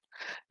 right?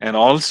 And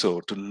also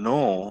to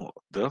know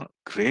the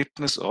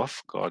greatness of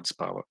God's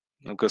power,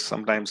 because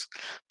sometimes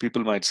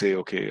people might say,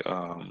 okay,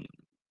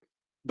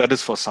 that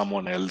is for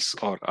someone else,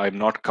 or I'm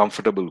not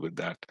comfortable with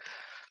that,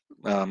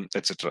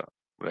 etc.,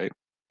 right?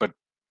 But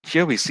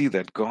here we see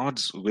that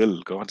God's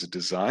will, God's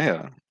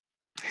desire,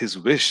 His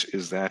wish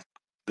is that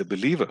the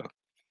believer,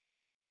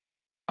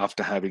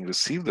 after having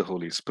received the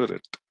Holy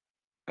Spirit,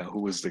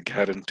 who is the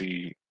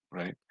guarantee,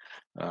 right,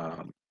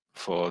 um,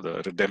 for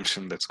the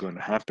redemption that's going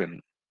to happen,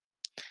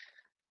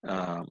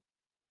 uh,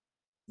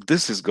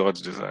 this is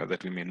God's desire,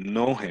 that we may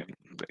know Him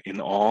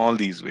in all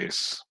these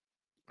ways,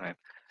 right?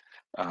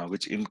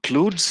 Which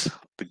includes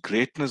the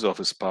greatness of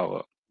His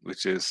power,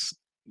 which is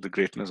the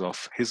greatness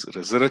of His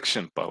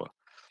resurrection power,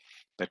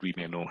 that we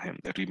may know Him,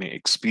 that we may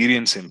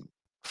experience Him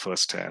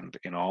firsthand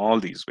in all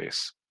these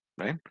ways,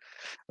 right?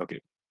 Okay,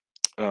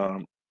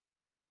 um,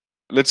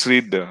 let's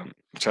read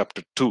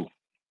chapter 2.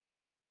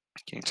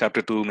 Okay,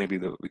 chapter 2, maybe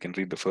we can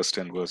read the first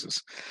 10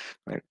 verses,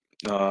 right?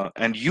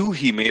 And you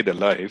He made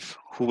alive,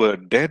 who were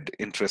dead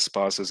in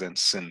trespasses and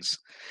sins,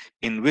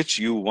 in which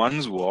you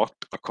once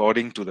walked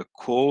according to the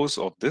course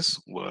of this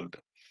world,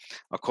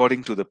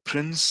 according to the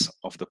prince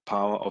of the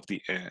power of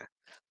the air,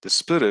 the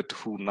spirit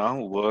who now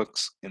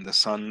works in the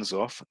sons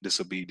of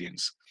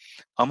disobedience,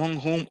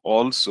 among whom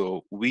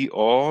also we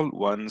all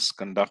once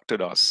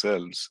conducted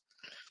ourselves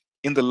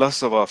in the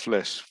lusts of our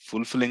flesh,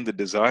 fulfilling the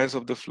desires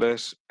of the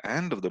flesh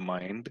and of the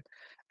mind,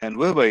 and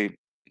were by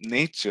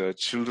nature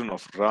children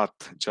of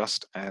wrath,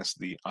 just as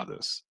the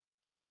others.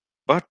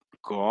 But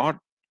God,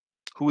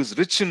 who is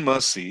rich in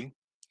mercy,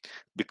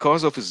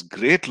 because of His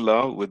great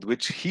love with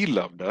which He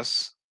loved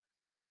us,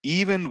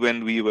 even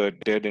when we were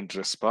dead in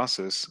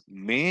trespasses,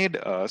 made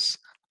us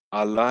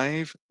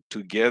alive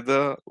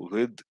together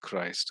with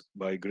Christ.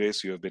 By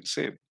grace you have been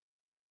saved,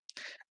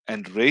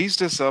 and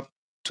raised us up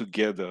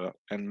together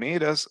and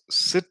made us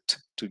sit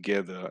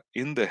together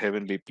in the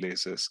heavenly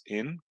places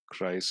in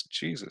Christ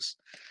Jesus,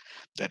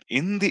 that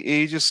in the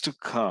ages to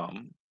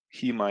come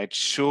he might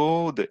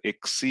show the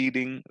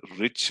exceeding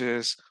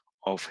riches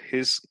of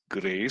his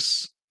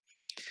grace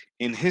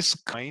in his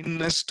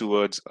kindness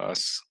towards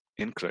us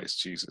in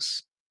Christ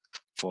Jesus.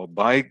 For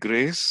by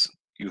grace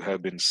you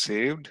have been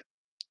saved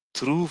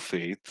through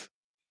faith,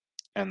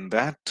 and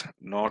that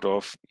not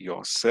of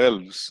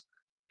yourselves,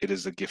 it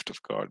is the gift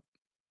of God,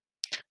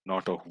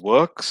 not of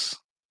works,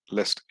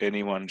 lest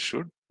anyone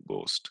should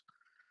boast.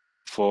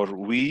 For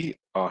we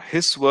are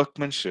his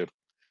workmanship,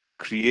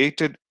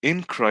 created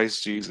in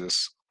Christ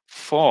Jesus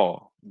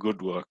for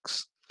good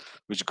works,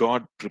 which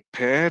God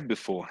prepared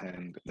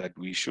beforehand that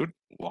we should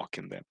walk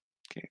in them.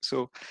 Okay,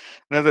 so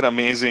another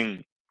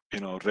amazing,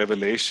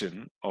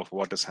 revelation of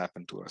what has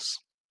happened to us.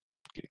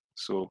 Okay,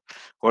 so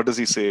what does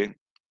he say?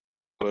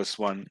 Verse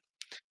 1,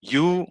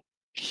 you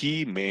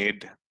he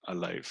made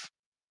alive.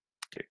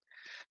 Okay,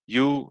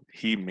 you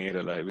he made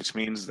alive, which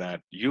means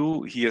that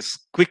you he has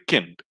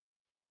quickened,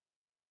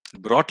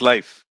 brought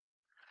life,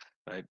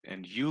 right?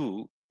 And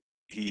you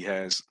he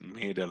has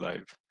made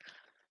alive.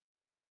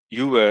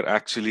 You were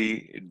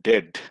actually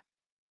dead,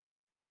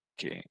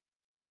 okay,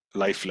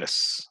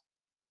 lifeless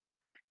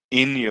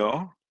in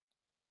your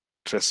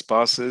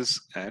trespasses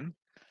and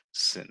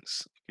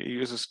sins. Okay, he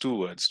uses two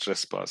words,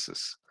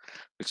 trespasses,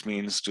 which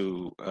means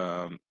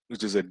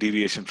which is a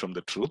deviation from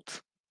the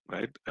truth,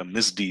 right? A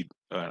misdeed,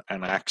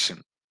 an action.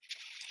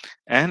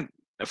 And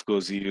of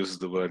course, he uses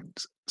the word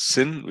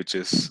sin, which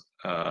is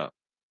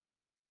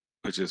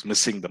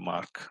missing the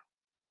mark,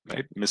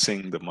 right?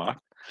 Missing the mark,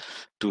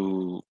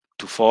 to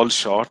fall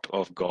short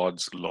of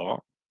God's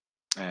law,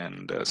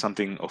 and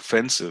something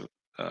offensive,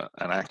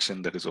 an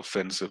action that is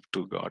offensive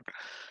to God.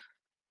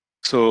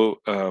 So,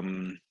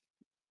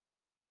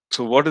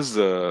 what is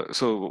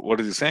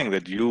he saying?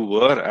 That you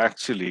were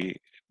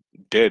actually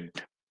dead,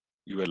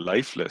 you were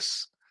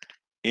lifeless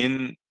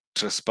in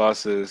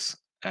trespasses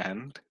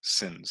and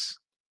sins,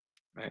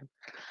 right?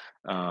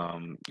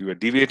 You were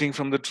deviating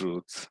from the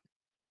truth,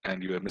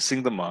 and you were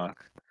missing the mark,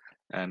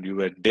 and you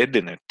were dead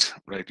in it,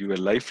 right? You were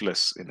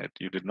lifeless in it.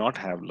 You did not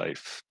have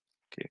life.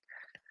 Okay.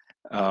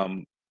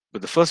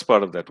 But the first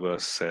part of that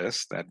verse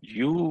says that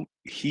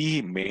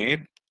he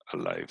made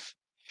alive.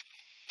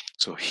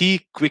 So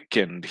he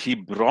quickened, he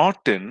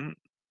brought in,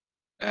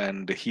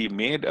 and he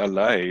made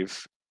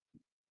alive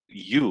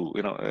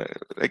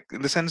like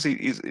in the sense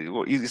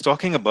he's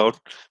talking about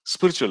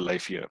spiritual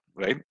life here,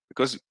 right?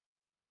 Because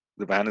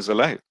the man is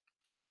alive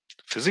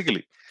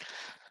physically,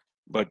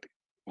 but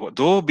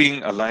though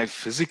being alive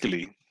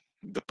physically,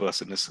 the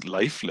person is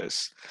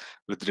lifeless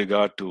with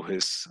regard to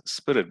his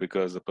spirit,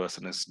 because the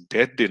person is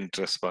dead in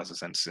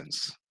trespasses and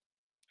sins,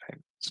 right?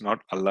 It's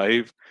not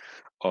alive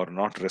or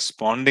not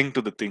responding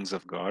to the things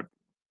of God,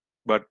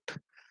 but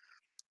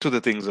to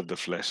the things of the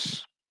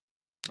flesh,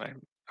 right?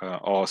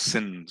 Or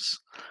sins.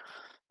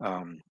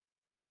 Um,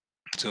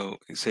 so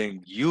he's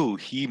saying,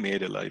 he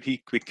made alive, he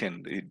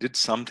quickened, he did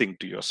something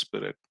to your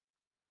spirit,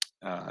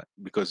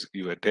 because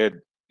you were dead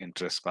in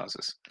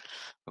trespasses.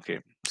 Okay,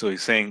 so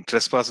he's saying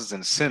trespasses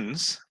and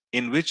sins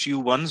in which you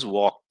once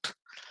walked.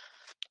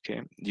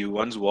 Okay, you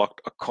once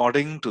walked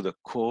according to the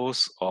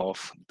course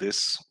of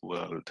this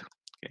world.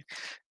 Okay,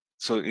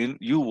 so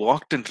you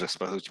walked in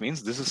trespass, which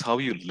means this is how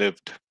you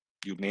lived.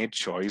 You made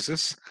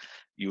choices.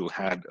 You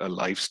had a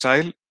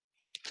lifestyle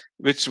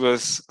which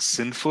was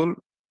sinful,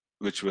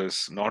 which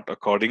was not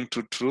according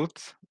to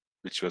truth,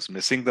 which was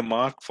missing the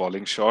mark,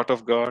 falling short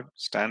of God's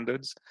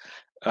standards.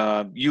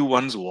 You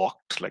once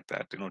walked like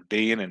that,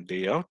 day in and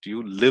day out.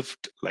 You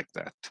lived like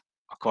that,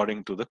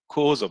 according to the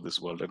course of this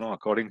world.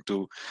 According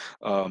to,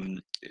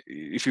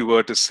 if you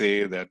were to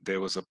say that there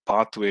was a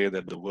pathway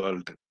that the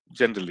world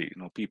generally,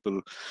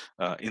 people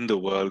in the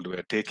world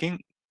were taking,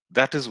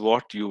 that is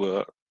what you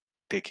were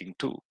taking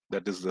too.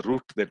 That is the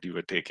route that you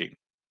were taking,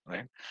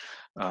 right?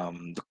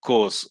 The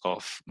course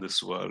of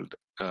this world,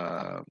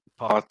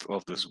 path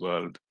of this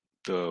world,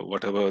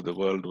 whatever the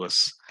world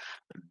was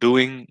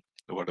doing,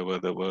 whatever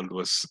the world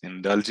was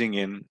indulging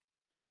in,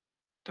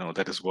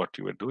 that is what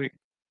you were doing,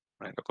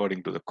 right?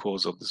 According to the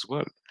course of this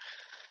world.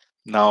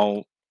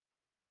 Now,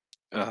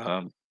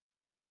 um,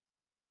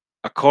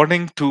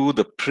 according to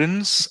the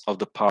prince of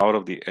the power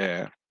of the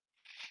air,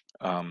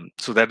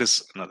 so that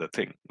is another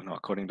thing,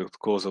 according to the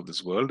course of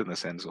this world, in the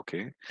sense,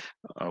 okay,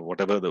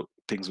 whatever the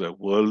things were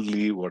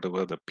worldly,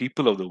 whatever the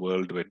people of the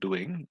world were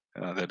doing,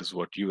 that is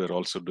what you were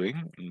also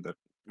doing, and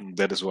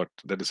that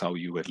is how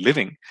you were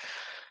living.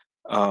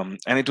 And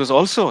it was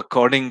also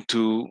according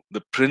to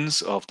the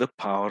prince of the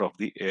power of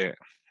the air,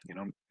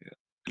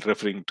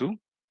 referring to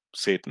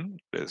Satan,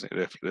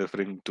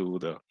 referring to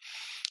the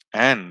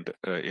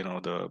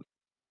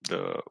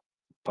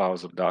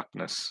powers of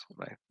darkness,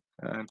 right?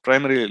 And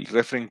primarily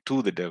referring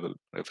to the devil,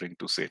 referring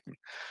to Satan.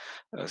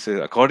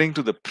 So according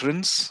to the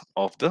prince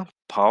of the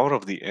power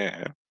of the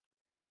air,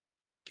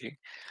 okay,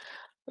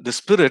 the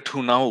spirit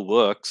who now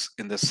works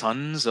in the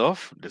sons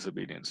of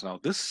disobedience. Now,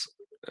 this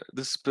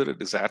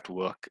is at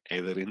work,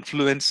 either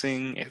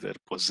influencing, either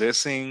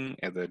possessing,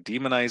 either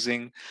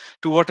demonizing,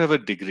 to whatever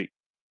degree,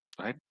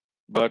 right?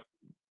 But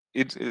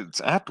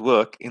it's at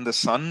work in the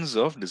sons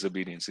of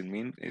disobedience. It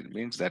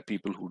means that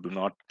people who do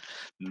not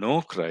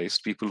know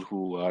Christ, people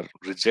who are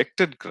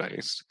rejected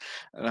Christ,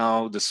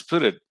 now the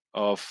spirit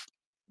of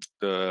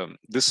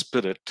this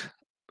spirit,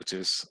 which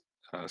is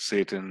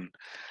Satan,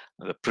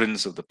 the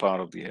prince of the power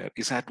of the air,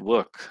 is at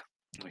work.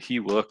 He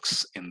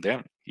works in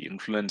them. He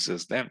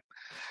influences them.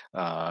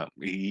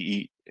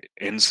 He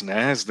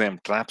ensnares them,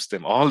 traps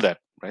them, all that,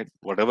 right?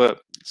 Whatever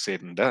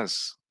Satan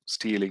does,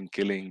 stealing,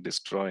 killing,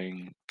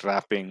 destroying,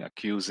 trapping,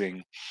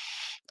 accusing,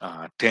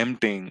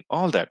 tempting,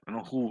 all that,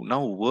 who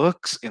now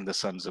works in the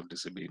sons of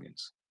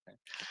disobedience.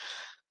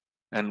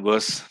 And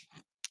verse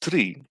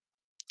 3,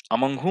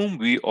 among whom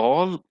we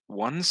all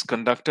once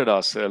conducted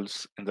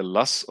ourselves in the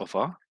lusts of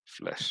our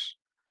flesh,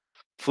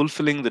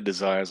 fulfilling the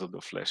desires of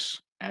the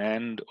flesh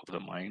and of the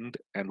mind,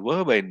 and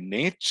were by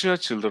nature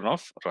children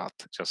of wrath,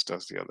 just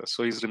as the others.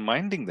 So he's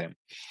reminding them,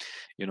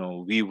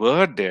 we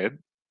were dead,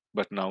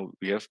 but now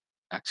we have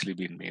actually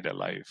been made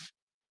alive,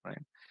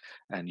 right?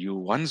 And you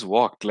once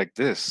walked like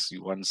this.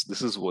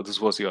 This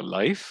was your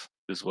life.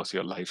 This was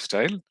your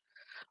lifestyle.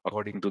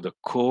 According to the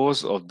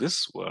course of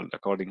this world,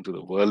 according to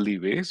the worldly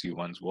ways you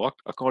once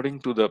walked,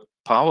 according to the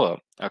power,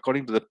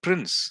 according to the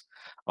prince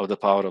of the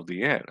power of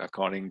the air,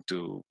 according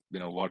to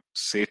what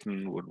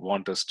Satan would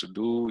want us to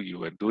do, you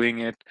were doing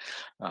it,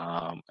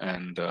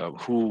 and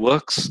who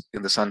works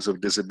in the sons of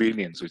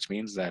disobedience, which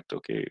means that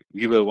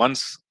we were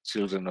once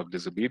children of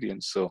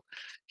disobedience, so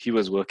he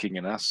was working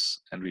in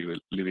us, and we were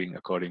living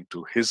according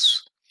to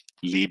his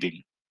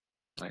leading,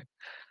 right?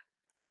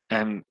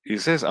 And he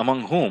says,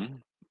 among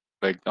whom,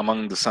 like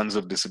among the sons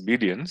of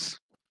disobedience,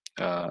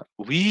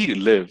 we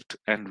lived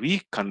and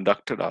we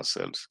conducted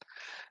ourselves.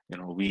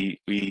 We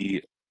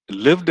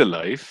lived a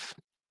life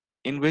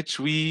in which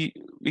we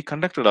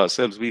conducted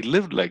ourselves. We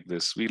lived like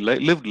this. We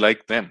lived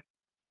like them.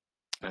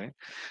 Right?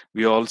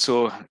 We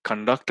also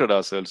conducted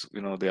ourselves.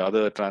 The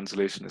other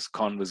translation is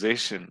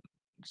conversation,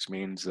 which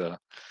means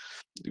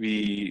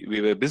we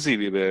were busy.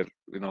 We were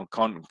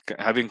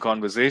having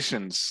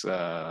conversations,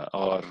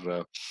 or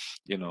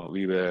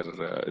we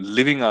were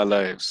living our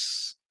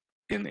lives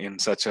in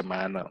such a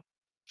manner.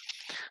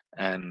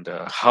 And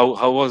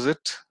how was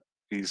it?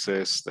 He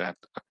says that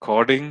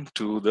according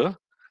to the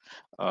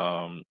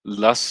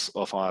lusts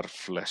of our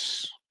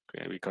flesh.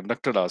 Okay, we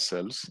conducted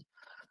ourselves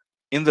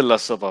in the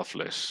lusts of our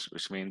flesh,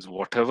 which means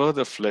whatever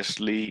the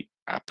fleshly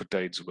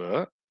appetites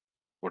were,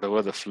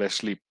 whatever the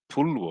fleshly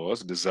pull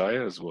was,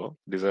 desire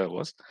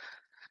was,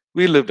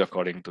 we lived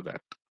according to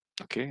that.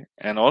 Okay,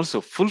 and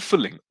also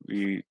fulfilling.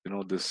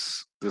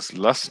 This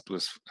lust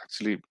was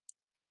actually,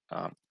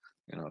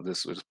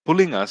 this was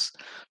pulling us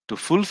to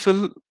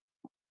fulfill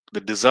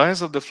the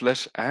desires of the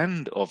flesh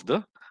and of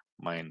the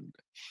mind,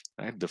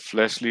 right? The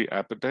fleshly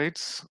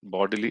appetites,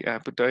 bodily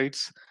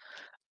appetites,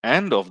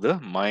 and of the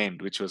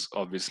mind, which was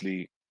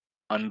obviously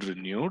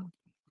unrenewed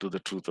to the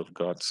truth of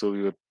God. So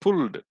we were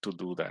pulled to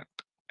do that,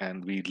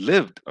 and we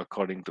lived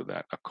according to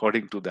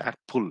that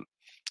pull,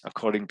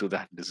 according to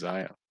that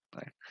desire,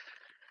 right?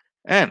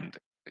 And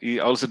he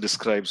also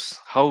describes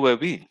how were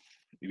we.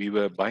 We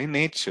were by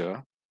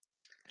nature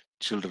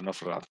children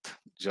of wrath,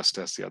 just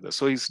as the others.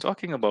 So he's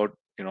talking about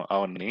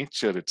our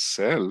nature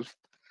itself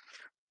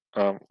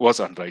was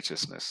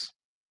unrighteousness.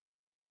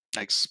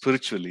 Like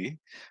spiritually,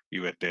 we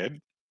were dead,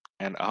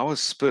 and our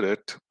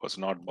spirit was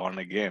not born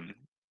again.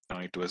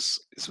 It was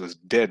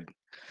dead.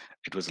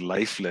 It was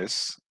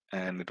lifeless,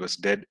 and it was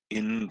dead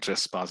in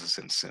trespasses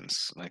and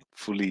sins, like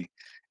fully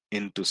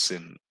into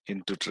sin,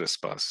 into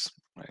trespass.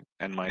 Right?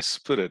 And our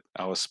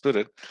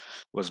spirit,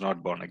 was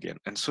not born again.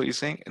 And so he's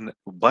saying,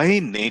 by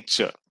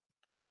nature,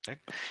 right,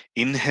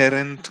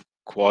 inherent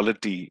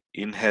quality,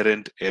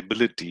 inherent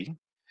ability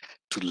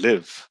to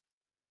live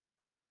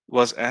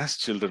was as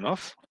children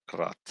of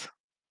wrath.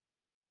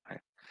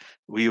 Right?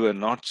 We were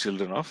not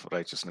children of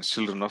righteousness,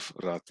 children of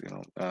wrath.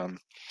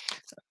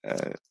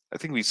 I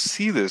think we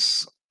see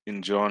this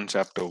in John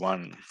chapter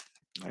 1.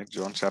 Right?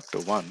 John chapter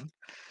 1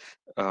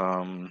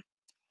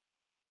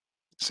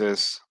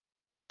 says,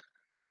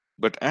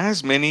 but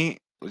as many,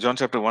 John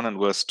chapter 1 and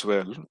verse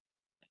 12,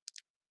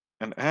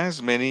 and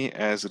as many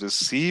as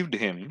received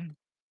him,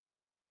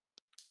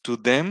 to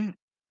them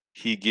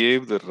he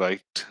gave the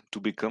right to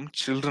become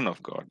children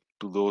of God,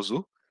 to those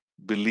who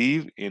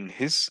believe in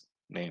his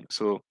name.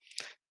 So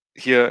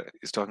here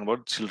he's talking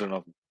about children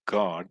of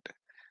God.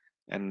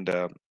 And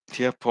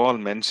here Paul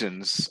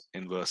mentions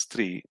in verse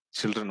 3,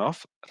 children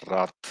of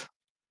wrath.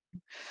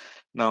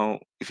 Now,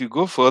 if you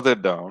go further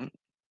down,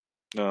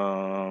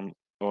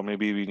 or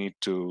maybe we need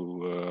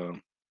to,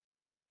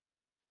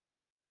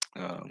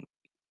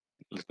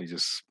 let me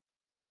just,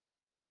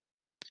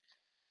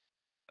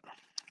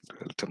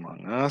 dwelt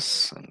among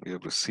us, and we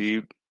have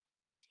received.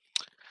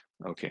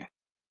 Okay.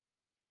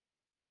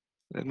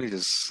 Let me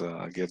just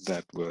get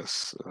that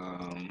verse.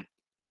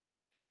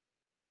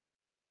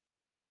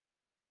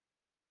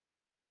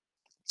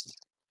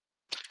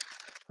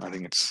 I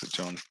think it's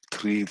John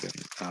 3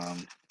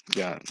 then.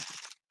 Yeah,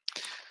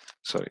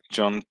 sorry,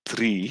 John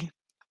 3,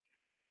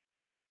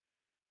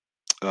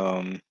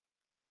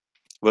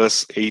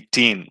 verse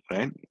 18,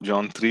 right?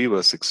 John 3,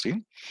 verse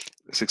 16.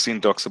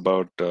 16 talks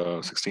about,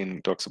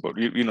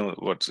 you know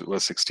what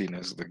verse 16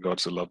 is, that God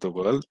so loved the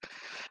world.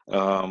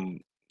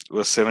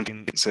 Verse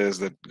 17 says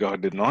that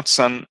God did not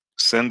send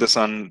the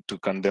Son to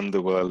condemn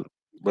the world,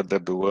 but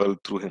that the world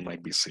through him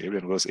might be saved.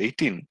 And verse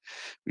 18,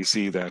 we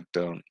see that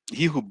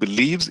he who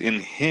believes in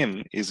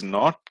him is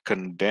not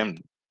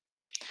condemned,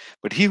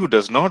 but he who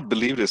does not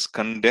believe is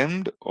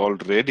condemned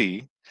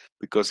already,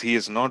 because he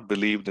has not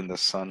believed in the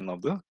Son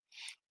of the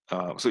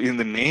so in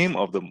the name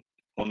of the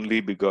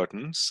only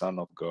begotten Son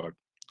of God.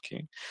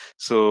 Okay,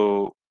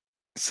 so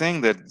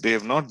saying that they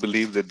have not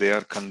believed, that they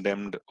are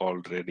condemned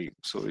already.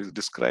 So he's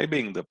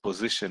describing the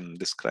position,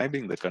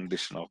 describing the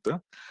condition of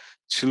the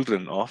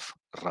children of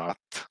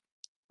wrath,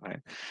 right?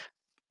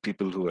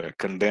 People who are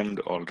condemned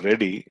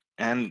already,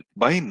 and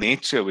by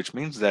nature, which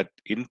means that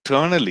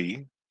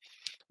internally,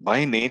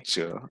 by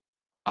nature,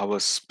 our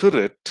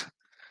spirit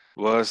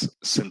was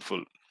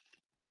sinful,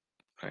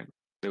 right?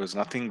 There was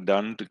nothing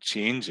done to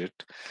change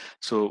it.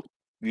 So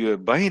we were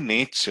by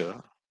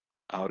nature,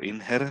 our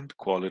inherent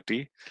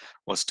quality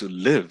was to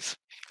live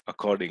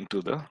according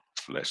to the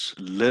flesh,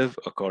 live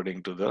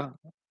according to the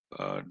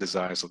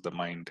desires of the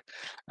mind,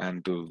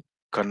 and to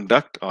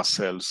conduct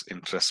ourselves in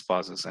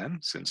trespasses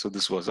and sin. So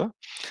this was a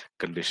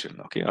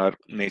condition. Okay, our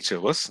nature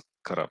was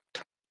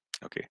corrupt.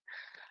 Okay,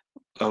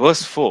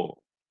 verse 4.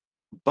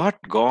 But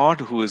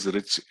God, who is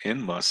rich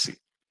in mercy.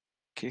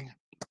 Okay,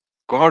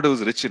 God who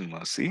is rich in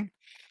mercy,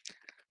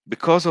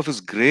 because of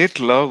his great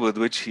love with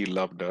which he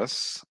loved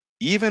us,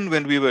 even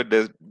when we were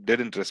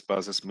dead in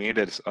trespasses, made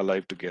us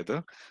alive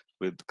together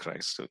with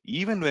Christ. So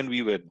even when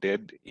we were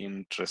dead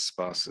in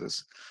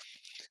trespasses,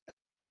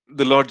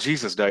 the Lord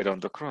Jesus died on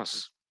the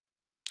cross.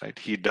 Right?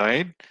 He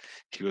died,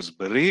 he was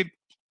buried,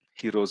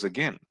 he rose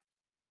again.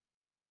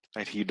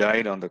 Right? He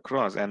died on the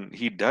cross, and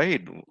he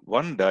died,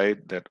 one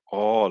died that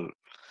all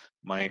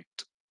might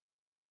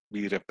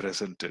be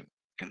represented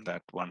in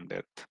that one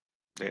death.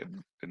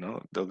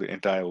 The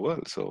entire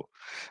world.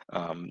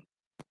 Um,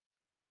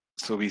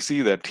 So we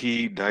see that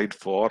he died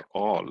for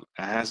all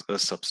as a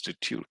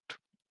substitute,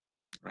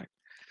 right?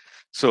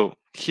 So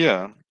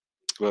here,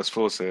 verse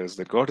 4 says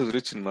that God is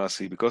rich in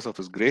mercy because of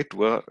his great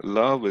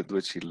love with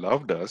which he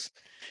loved us.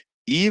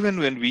 Even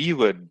when we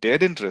were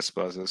dead in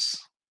trespasses,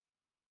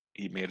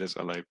 he made us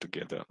alive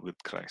together with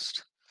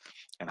Christ.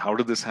 And how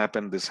did this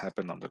happen? This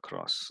happened on the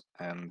cross.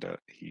 And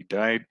he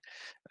died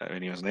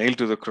when he was nailed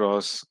to the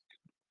cross.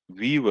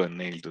 We were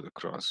nailed to the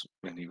cross.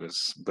 When he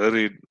was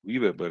buried, we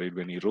were buried.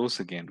 When he rose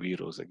again, we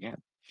rose again.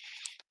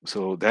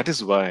 So that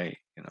is why,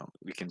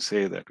 we can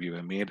say that we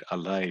were made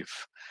alive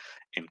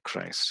in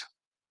Christ,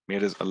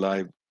 made us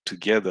alive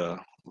together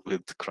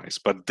with Christ.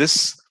 But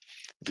this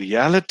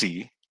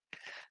reality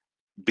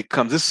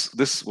becomes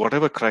this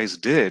whatever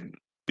Christ did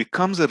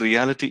becomes a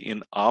reality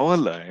in our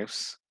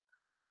lives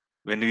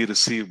when we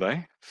receive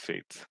by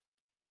faith,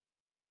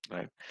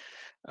 right?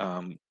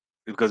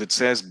 Because it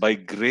says, by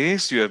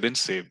grace you have been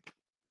saved.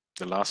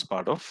 The last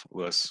part of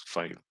verse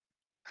 5.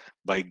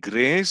 By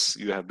grace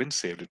you have been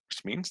saved,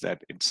 which means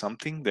that it's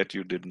something that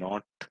you did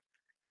not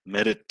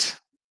merit,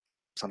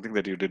 something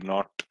that you did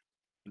not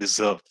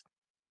deserve,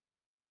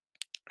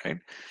 right?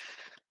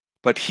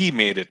 But he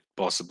made it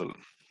possible.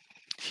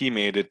 He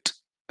made it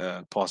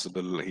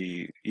possible.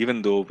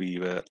 Even though we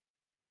were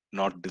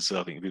not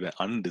deserving, we were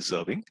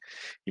undeserving,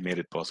 he made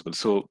it possible.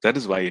 So that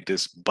is why it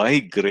is by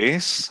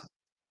grace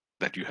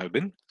that you have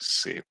been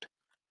saved.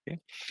 Okay?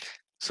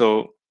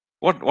 So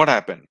what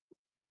happened?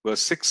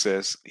 Verse 6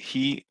 says,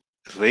 he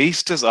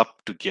raised us up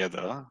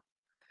together,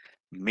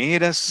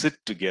 made us sit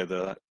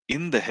together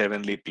in the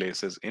heavenly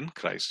places in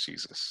Christ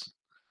Jesus.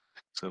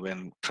 So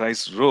when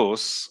Christ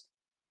rose,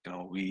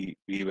 we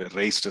were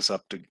raised us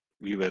up to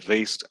we were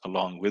raised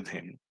along with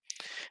him.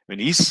 When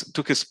he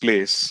took his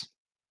place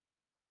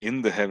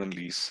in the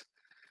heavenlies,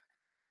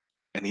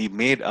 and he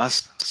made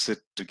us sit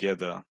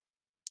together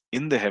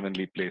in the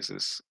heavenly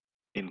places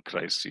in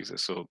Christ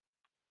Jesus. So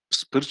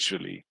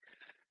spiritually,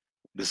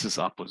 this is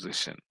our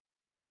position,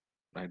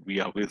 right?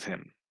 We are with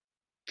him.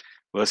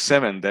 Verse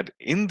 7, that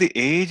in the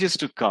ages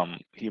to come,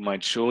 he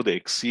might show the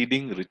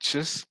exceeding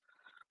riches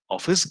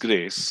of his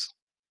grace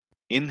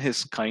in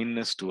his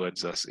kindness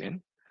towards us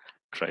in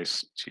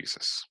Christ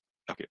Jesus.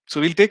 Okay, so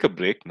we'll take a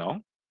break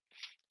now,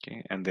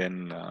 okay, and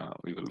then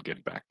we will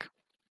get back.